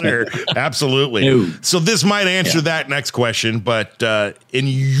 Yes, sir. Absolutely. No. So this might answer that next question, but in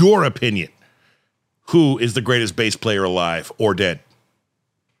your opinion, who is the greatest bass player alive or dead?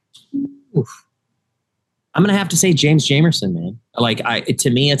 Oof. I'm going to have to say James Jamerson, man. To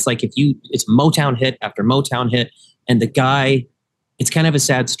me, it's it's Motown hit after Motown hit, and the guy it's kind of a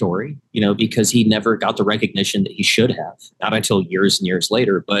sad story, because he never got the recognition that he should have, not until years and years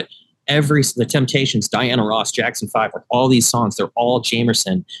later. But the Temptations, Diana Ross, Jackson 5, like all these songs, they're all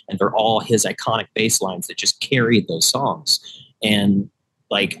Jamerson, and they're all his iconic bass lines that just carried those songs. And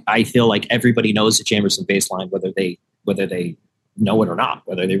like, I feel like everybody knows the Jamerson bass line, whether they know it or not,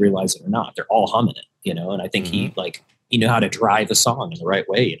 whether they realize it or not, they're all humming it, and I think he knew how to drive a song in the right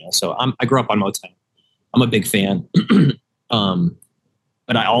way, so I grew up on Motown. I'm a big fan.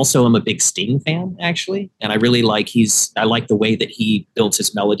 But I also am a big Sting fan, actually. And I really I like the way that he built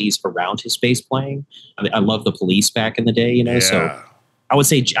his melodies around his bass playing. I mean, I love the Police back in the day, so I would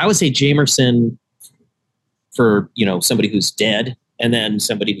say Jamerson for, somebody who's dead, and then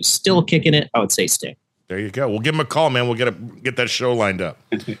somebody who's still kicking it, I would say Sting. There you go. We'll give him a call, man. We'll get that show lined up.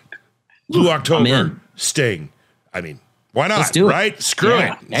 Blue October, Sting. I mean, why not? Let's do it. Right? Screw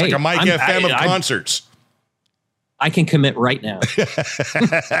it. It's like a Mike FM of concerts. I can commit right now.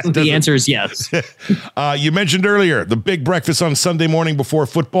 The answer is yes. You mentioned earlier the big breakfast on Sunday morning before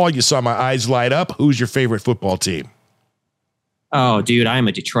football. You saw my eyes light up. Who's your favorite football team? Oh, dude, I'm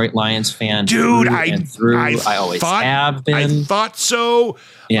a Detroit Lions fan. Dude, I always have been. I thought so.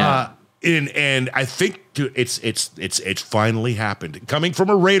 Yeah. And I think it's finally happened. Coming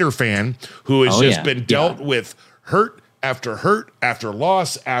from a Raider fan who has just been dealt with hurt after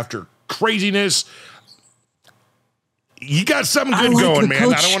loss after craziness. You got something good going, man.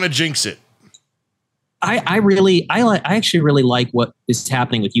 Coach. I don't want to jinx it. I actually really like what is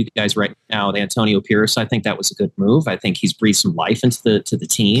happening with you guys right now with Antonio Pierce. I think that was a good move. I think he's breathed some life into the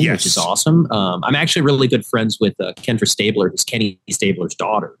team, which is awesome. I'm actually really good friends with Kendra Stabler, who's Kenny Stabler's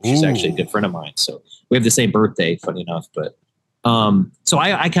daughter. She's actually a good friend of mine. So we have the same birthday, funny enough. But so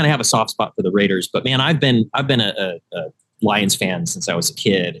I kind of have a soft spot for the Raiders. But man, I've been a Lions fan since I was a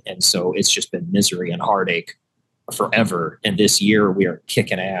kid, and so it's just been misery and heartache forever. And this year we are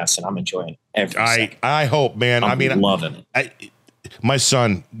kicking ass, and I'm enjoying every second. I hope, man. I'm loving it. My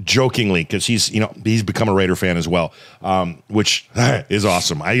son, jokingly, because he's become a Raider fan as well, which is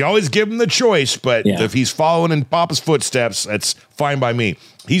awesome. I always give him the choice, but if he's following in Papa's footsteps, that's fine by me.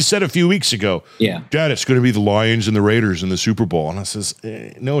 He said a few weeks ago, Dad, it's going to be the Lions and the Raiders in the Super Bowl. And I says,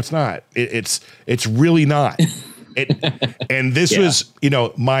 no, it's not. It's really not. And this was,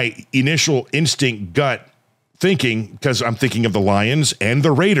 my initial instinct gut thinking, because I'm thinking of the Lions and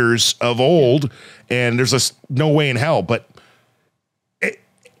the Raiders of old, and there's no way in hell, but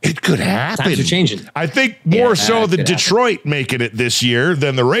it could happen. Times are changing. I think more so the Detroit making it this year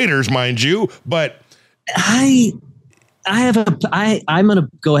than the Raiders, mind you, but I'm going to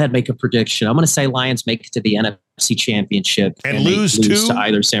go ahead and make a prediction. I'm going to say Lions make it to the NFC Championship and lose to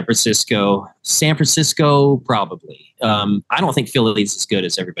either San Francisco. San Francisco, probably. I don't think Philly's as good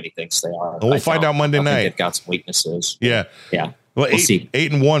as everybody thinks they are. We'll find out Monday night. They've got some weaknesses. Yeah. Well, we'll see.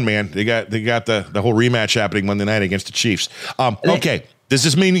 8-1, man. They got the whole rematch happening Monday night against the Chiefs. Okay. Does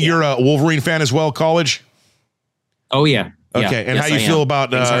this mean you're a Wolverine fan as well, college? Oh yeah. Okay. And how you feel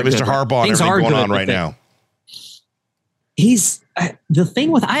about Mr. Harbaugh and everything going on right now? He's the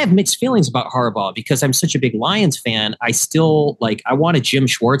thing with I have mixed feelings about Harbaugh because I'm such a big Lions fan. I still I wanted Jim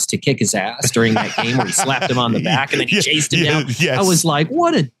Schwartz to kick his ass during that game where he slapped him on the back and then he chased him down. Yes. I was like,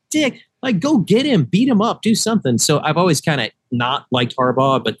 what a dick. Go get him, beat him up, do something. So I've always kind of not liked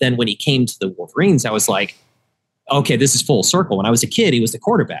Harbaugh. But then when he came to the Wolverines, I was like, okay, this is full circle. When I was a kid, he was the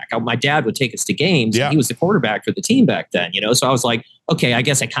quarterback. My dad would take us to games. And he was the quarterback for the team back then, So I was like, okay, I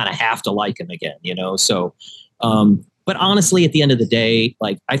guess I kind of have to like him again, So, but honestly, at the end of the day,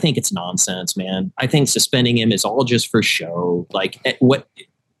 I think it's nonsense, man. I think suspending him is all just for show. What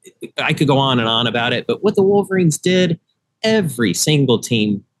I could go on and on about it, but what the Wolverines did, every single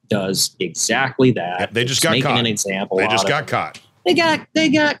team does exactly that. Yeah, they just got making caught. An example. They just got caught. They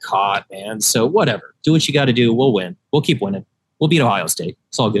got caught, man. So whatever. Do what you got to do. We'll win. We'll keep winning. We'll beat Ohio State.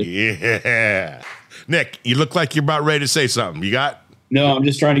 It's all good. Yeah. Nick, you look like you're about ready to say something. You got? No, I'm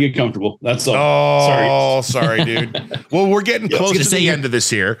just trying to get comfortable. That's all. Oh, sorry, dude. Well, we're getting close to the end of this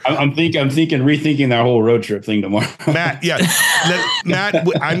here. I'm rethinking that whole road trip thing tomorrow. Matt, Matt,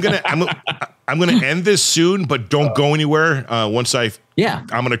 I'm gonna end this soon, but don't go anywhere. I'm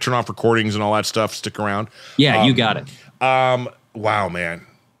gonna turn off recordings and all that stuff. Stick around. Yeah, you got it. Wow, man.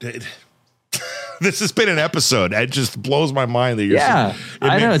 This has been an episode. It just blows my mind that you're. Yeah,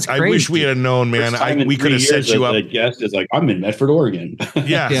 I know it's crazy. I wish we had known, man. We could have set you up. The guest is I'm in Medford, Oregon.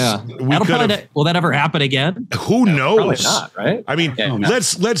 Yeah. Will that ever happen again? Who knows? Probably not, right? I mean,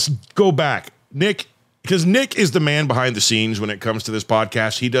 let's go back. Nick, because Nick is the man behind the scenes when it comes to this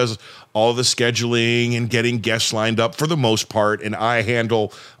podcast. He does all the scheduling and getting guests lined up for the most part, and I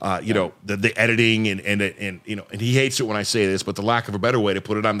handle, the editing and he hates it when I say this, but the lack of a better way to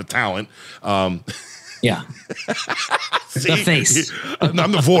put it, I'm the talent. Yeah, See? the face.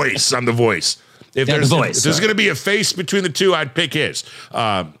 I'm the voice. I'm the voice. If there's going to be a face between the two, I'd pick his.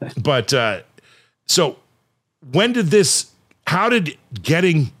 So when did how did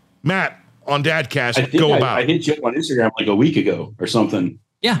getting Matt on Dadcast go about? I hit you up on Instagram like a week ago or something.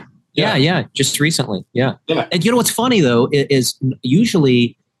 Yeah. Just recently. Yeah. And you know what's funny though is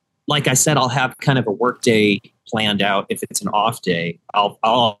usually, like I said, I'll have kind of a work day planned out. If it's an off day,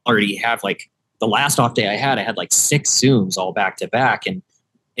 I'll already have like the last off day I had like 6 Zooms all back to back, and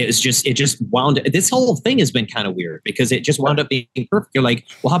it just wound. This whole thing has been kind of weird because it just wound up being perfect. You're like,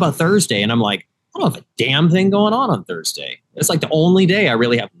 well, how about Thursday? And I'm like, I don't have a damn thing going on Thursday. It's like the only day I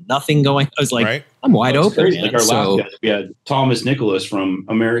really have nothing going. I was like, right? I'm wide open. Like our last guy, we had Thomas Nicholas from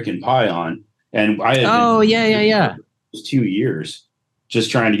American Pie on, and I had it was 2 years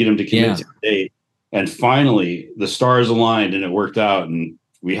just trying to get him to commit to the date, and finally the stars aligned and it worked out, and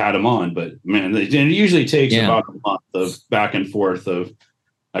we had him on. But man, it usually takes about a month of back and forth of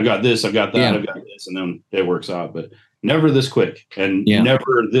I've got this, I've got that, I've got this, and then it works out. But never this quick and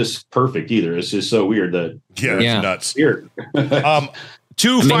never this perfect either. It's just so weird that it's nuts. Weird. And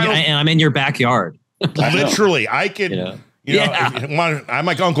I'm in your backyard. Literally, I could. I'm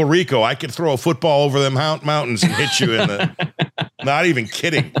like Uncle Rico. I could throw a football over them mountains and hit you in the. Not even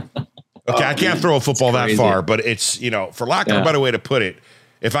kidding. Okay, I can't throw a football that far, but it's for lack of a better way to put it.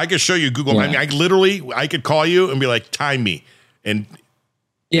 If I could show you Google, I mean, I could call you and be like, time me, and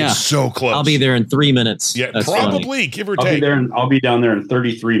it's so close. I'll be there in 3 minutes. Yeah, that's probably funny. Give or take. I'll be down there in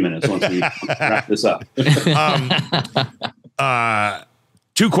 33 minutes once we wrap this up.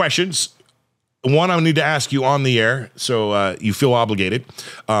 2 questions. One, I need to ask you on the air, so you feel obligated,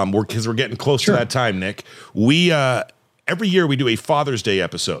 because we're getting close to that time, Nick. We every year we do a Father's Day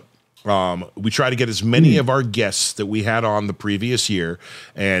episode. We try to get as many of our guests that we had on the previous year,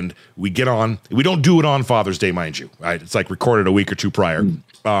 and we get on. We don't do it on Father's Day, mind you. Right? It's like recorded a week or 2 prior.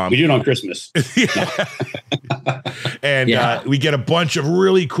 We do it on Christmas. And we get a bunch of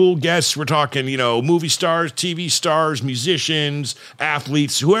really cool guests. We're talking, movie stars, TV stars, musicians,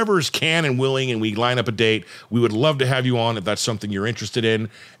 athletes, whoever's can and willing, and we line up a date. We would love to have you on if that's something you're interested in.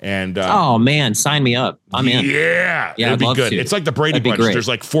 And oh man, sign me up. I'm in. Yeah, it'd be good. It's like the Brady Bunch. There's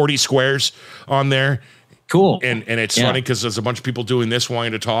like 40 squares on there. Cool. And it's funny because there's a bunch of people doing this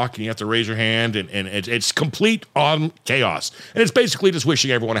wanting to talk, and you have to raise your hand, and it's complete chaos. And it's basically just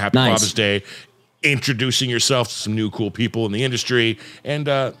wishing everyone a happy Father's Day, introducing yourself to some new cool people in the industry, and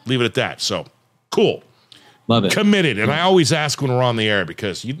leave it at that. So cool. Love it. Committed. And I always ask when we're on the air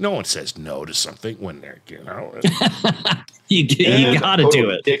because no one says no to something when they're, you got to do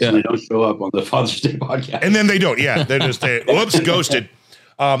it. They don't show up on the Father's Day podcast. And then they don't. Yeah. They're just, whoops, ghosted.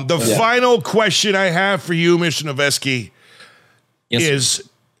 The final question I have for you, Mr. Noveskey, is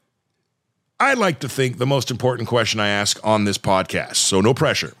I like to think the most important question I ask on this podcast. So no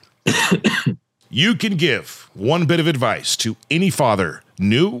pressure. You can give one bit of advice to any father,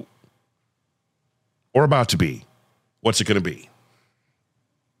 new or about to be. What's it going to be?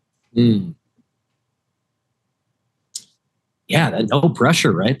 Yeah, no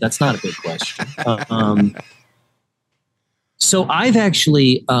pressure, right? That's not a big question. So I've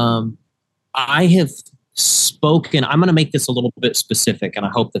actually, I have spoken, I'm going to make this a little bit specific, and I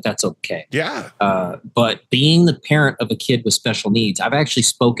hope that that's okay. Yeah. But being the parent of a kid with special needs, I've actually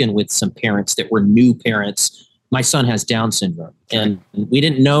spoken with some parents that were new parents. My son has Down syndrome, and we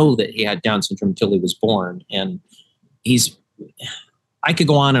didn't know that he had Down syndrome until he was born. And I could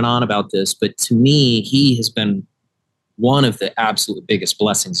go on and on about this, but to me, he has been one of the absolute biggest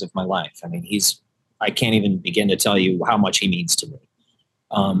blessings of my life. I mean, I can't even begin to tell you how much he means to me.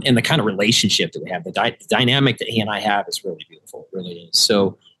 And the kind of relationship that we have, the dynamic that he and I have is really beautiful. It really is.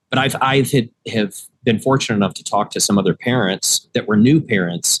 So, but have been fortunate enough to talk to some other parents that were new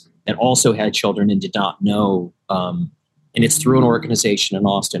parents that also had children and did not know. And it's through an organization in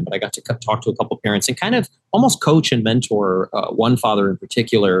Austin, but I got to talk to a couple parents and kind of almost coach and mentor one father in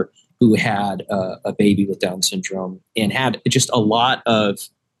particular who had a baby with Down syndrome and had just a lot of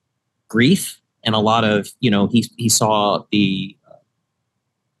grief and a lot of, he saw he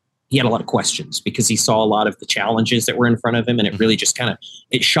had a lot of questions because he saw a lot of the challenges that were in front of him, and it really just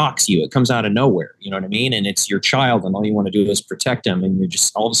it shocks you. It comes out of nowhere. You know what I mean? And it's your child, and all you want to do is protect him. And you're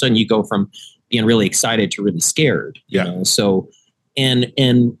just, all of a sudden you go from being really excited to really scared, you know? So, and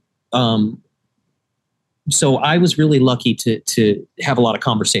so I was really lucky to have a lot of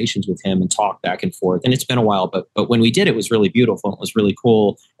conversations with him and talk back and forth. And it's been a while, but when we did, it was really beautiful. It was really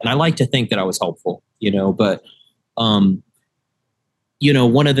cool. And I like to think that I was helpful, but, one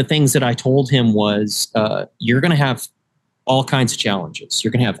of the things that I told him was, you're going to have all kinds of challenges.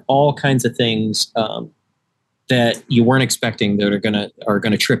 You're going to have all kinds of things, that you weren't expecting that are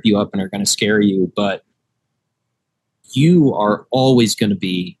going to trip you up and are going to scare you. But you are always going to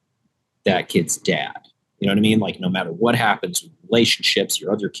be that kid's dad. You know what I mean? Like, no matter what happens, relationships,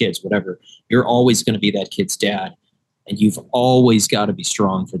 your other kids, whatever, you're always going to be that kid's dad. And you've always got to be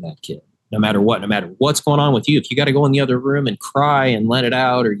strong for that kid, no matter what's going on with you. If you got to go in the other room and cry and let it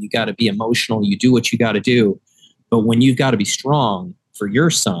out, or you got to be emotional, you do what you got to do. But when you've got to be strong for your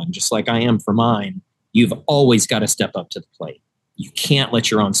son, just like I am for mine, you've always got to step up to the plate. You can't let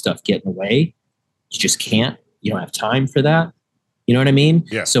your own stuff get in the way. You just can't. You don't have time for that. You know what I mean?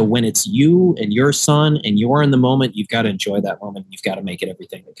 Yeah. So when it's you and your son and you're in the moment, you've got to enjoy that moment. You've got to make it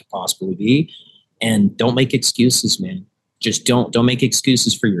everything it could possibly be. And don't make excuses, man. Just don't make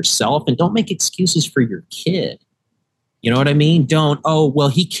excuses for yourself, and don't make excuses for your kid. You know what I mean? Don't, well,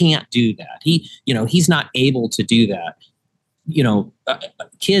 he can't do that. He's not able to do that.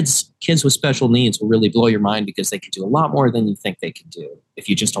 Kids with special needs will really blow your mind, because they can do a lot more than you think they can do if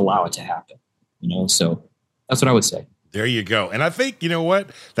you just allow it to happen. So that's what I would say. There you go. And I think, you know what?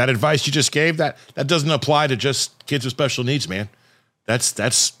 That advice you just gave, that doesn't apply to just kids with special needs, man. That's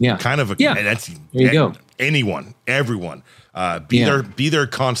kind of that's there you go. Anyone, everyone. Be their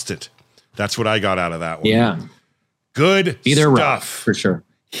constant. That's what I got out of that one. Yeah. Good be their stuff. rock, for sure.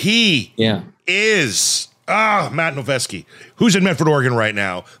 He is Matt Noveskey, who's in Medford, Oregon right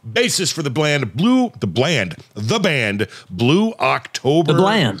now. Bassist for the band Blue October. The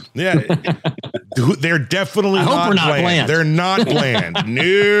Bland. Yeah. They're definitely I hope we're not bland. They're not bland.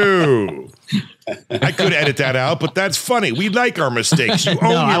 No. I could edit that out, but that's funny. We like our mistakes. You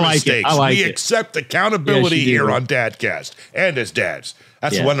own your mistakes. We accept accountability here on Dadcast and as dads.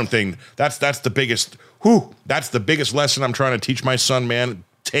 That's one thing. That's the biggest. That's the biggest lesson I'm trying to teach my son, man.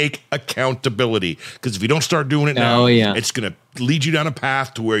 Take accountability, because if you don't start doing it now, it's going to lead you down a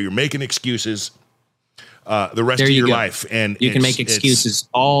path to where you're making excuses the rest of your life, and you can make excuses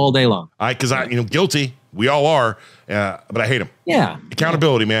all day long. Because guilty. We all are, but I hate them. Yeah,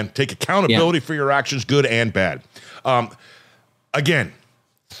 accountability, man. Take accountability for your actions, good and bad. Again,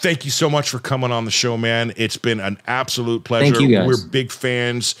 thank you so much for coming on the show, man. It's been an absolute pleasure. Thank you, guys. We're big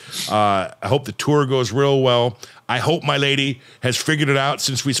fans. I hope the tour goes real well. I hope my lady has figured it out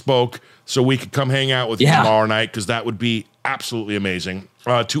since we spoke, so we could come hang out with you tomorrow night, because that would be absolutely amazing.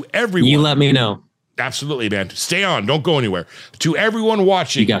 To everyone, you let me know. Absolutely, man. Stay on. Don't go anywhere. To everyone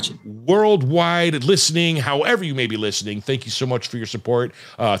watching, worldwide, listening, however you may be listening, thank you so much for your support.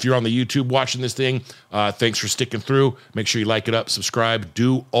 If you're on the YouTube watching this thing, thanks for sticking through. Make sure you like it up, subscribe,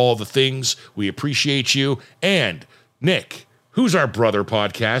 do all the things. We appreciate you. And Nick, who's our brother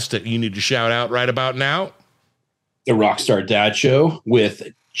podcast that you need to shout out right about now? The Rockstar Dad Show with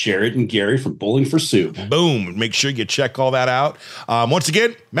Jared and Gary from Bowling for Soup. Boom. Make sure you check all that out. Once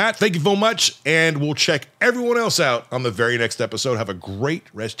again, Matt, thank you so much. And we'll check everyone else out on the very next episode. Have a great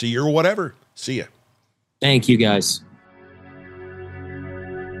rest of your whatever. See ya. Thank you, guys.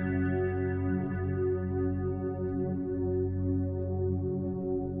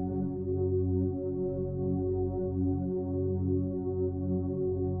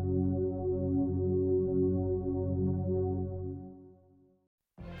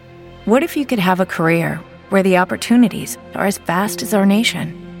 What if you could have a career where the opportunities are as vast as our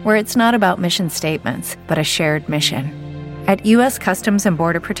nation, where it's not about mission statements, but a shared mission? At U.S. Customs and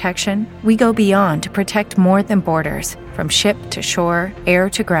Border Protection, we go beyond to protect more than borders. From ship to shore, air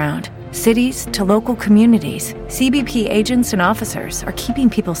to ground, cities to local communities, CBP agents and officers are keeping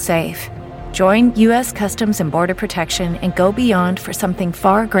people safe. Join U.S. Customs and Border Protection and go beyond for something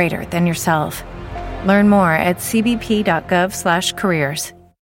far greater than yourself. Learn more at cbp.gov/careers.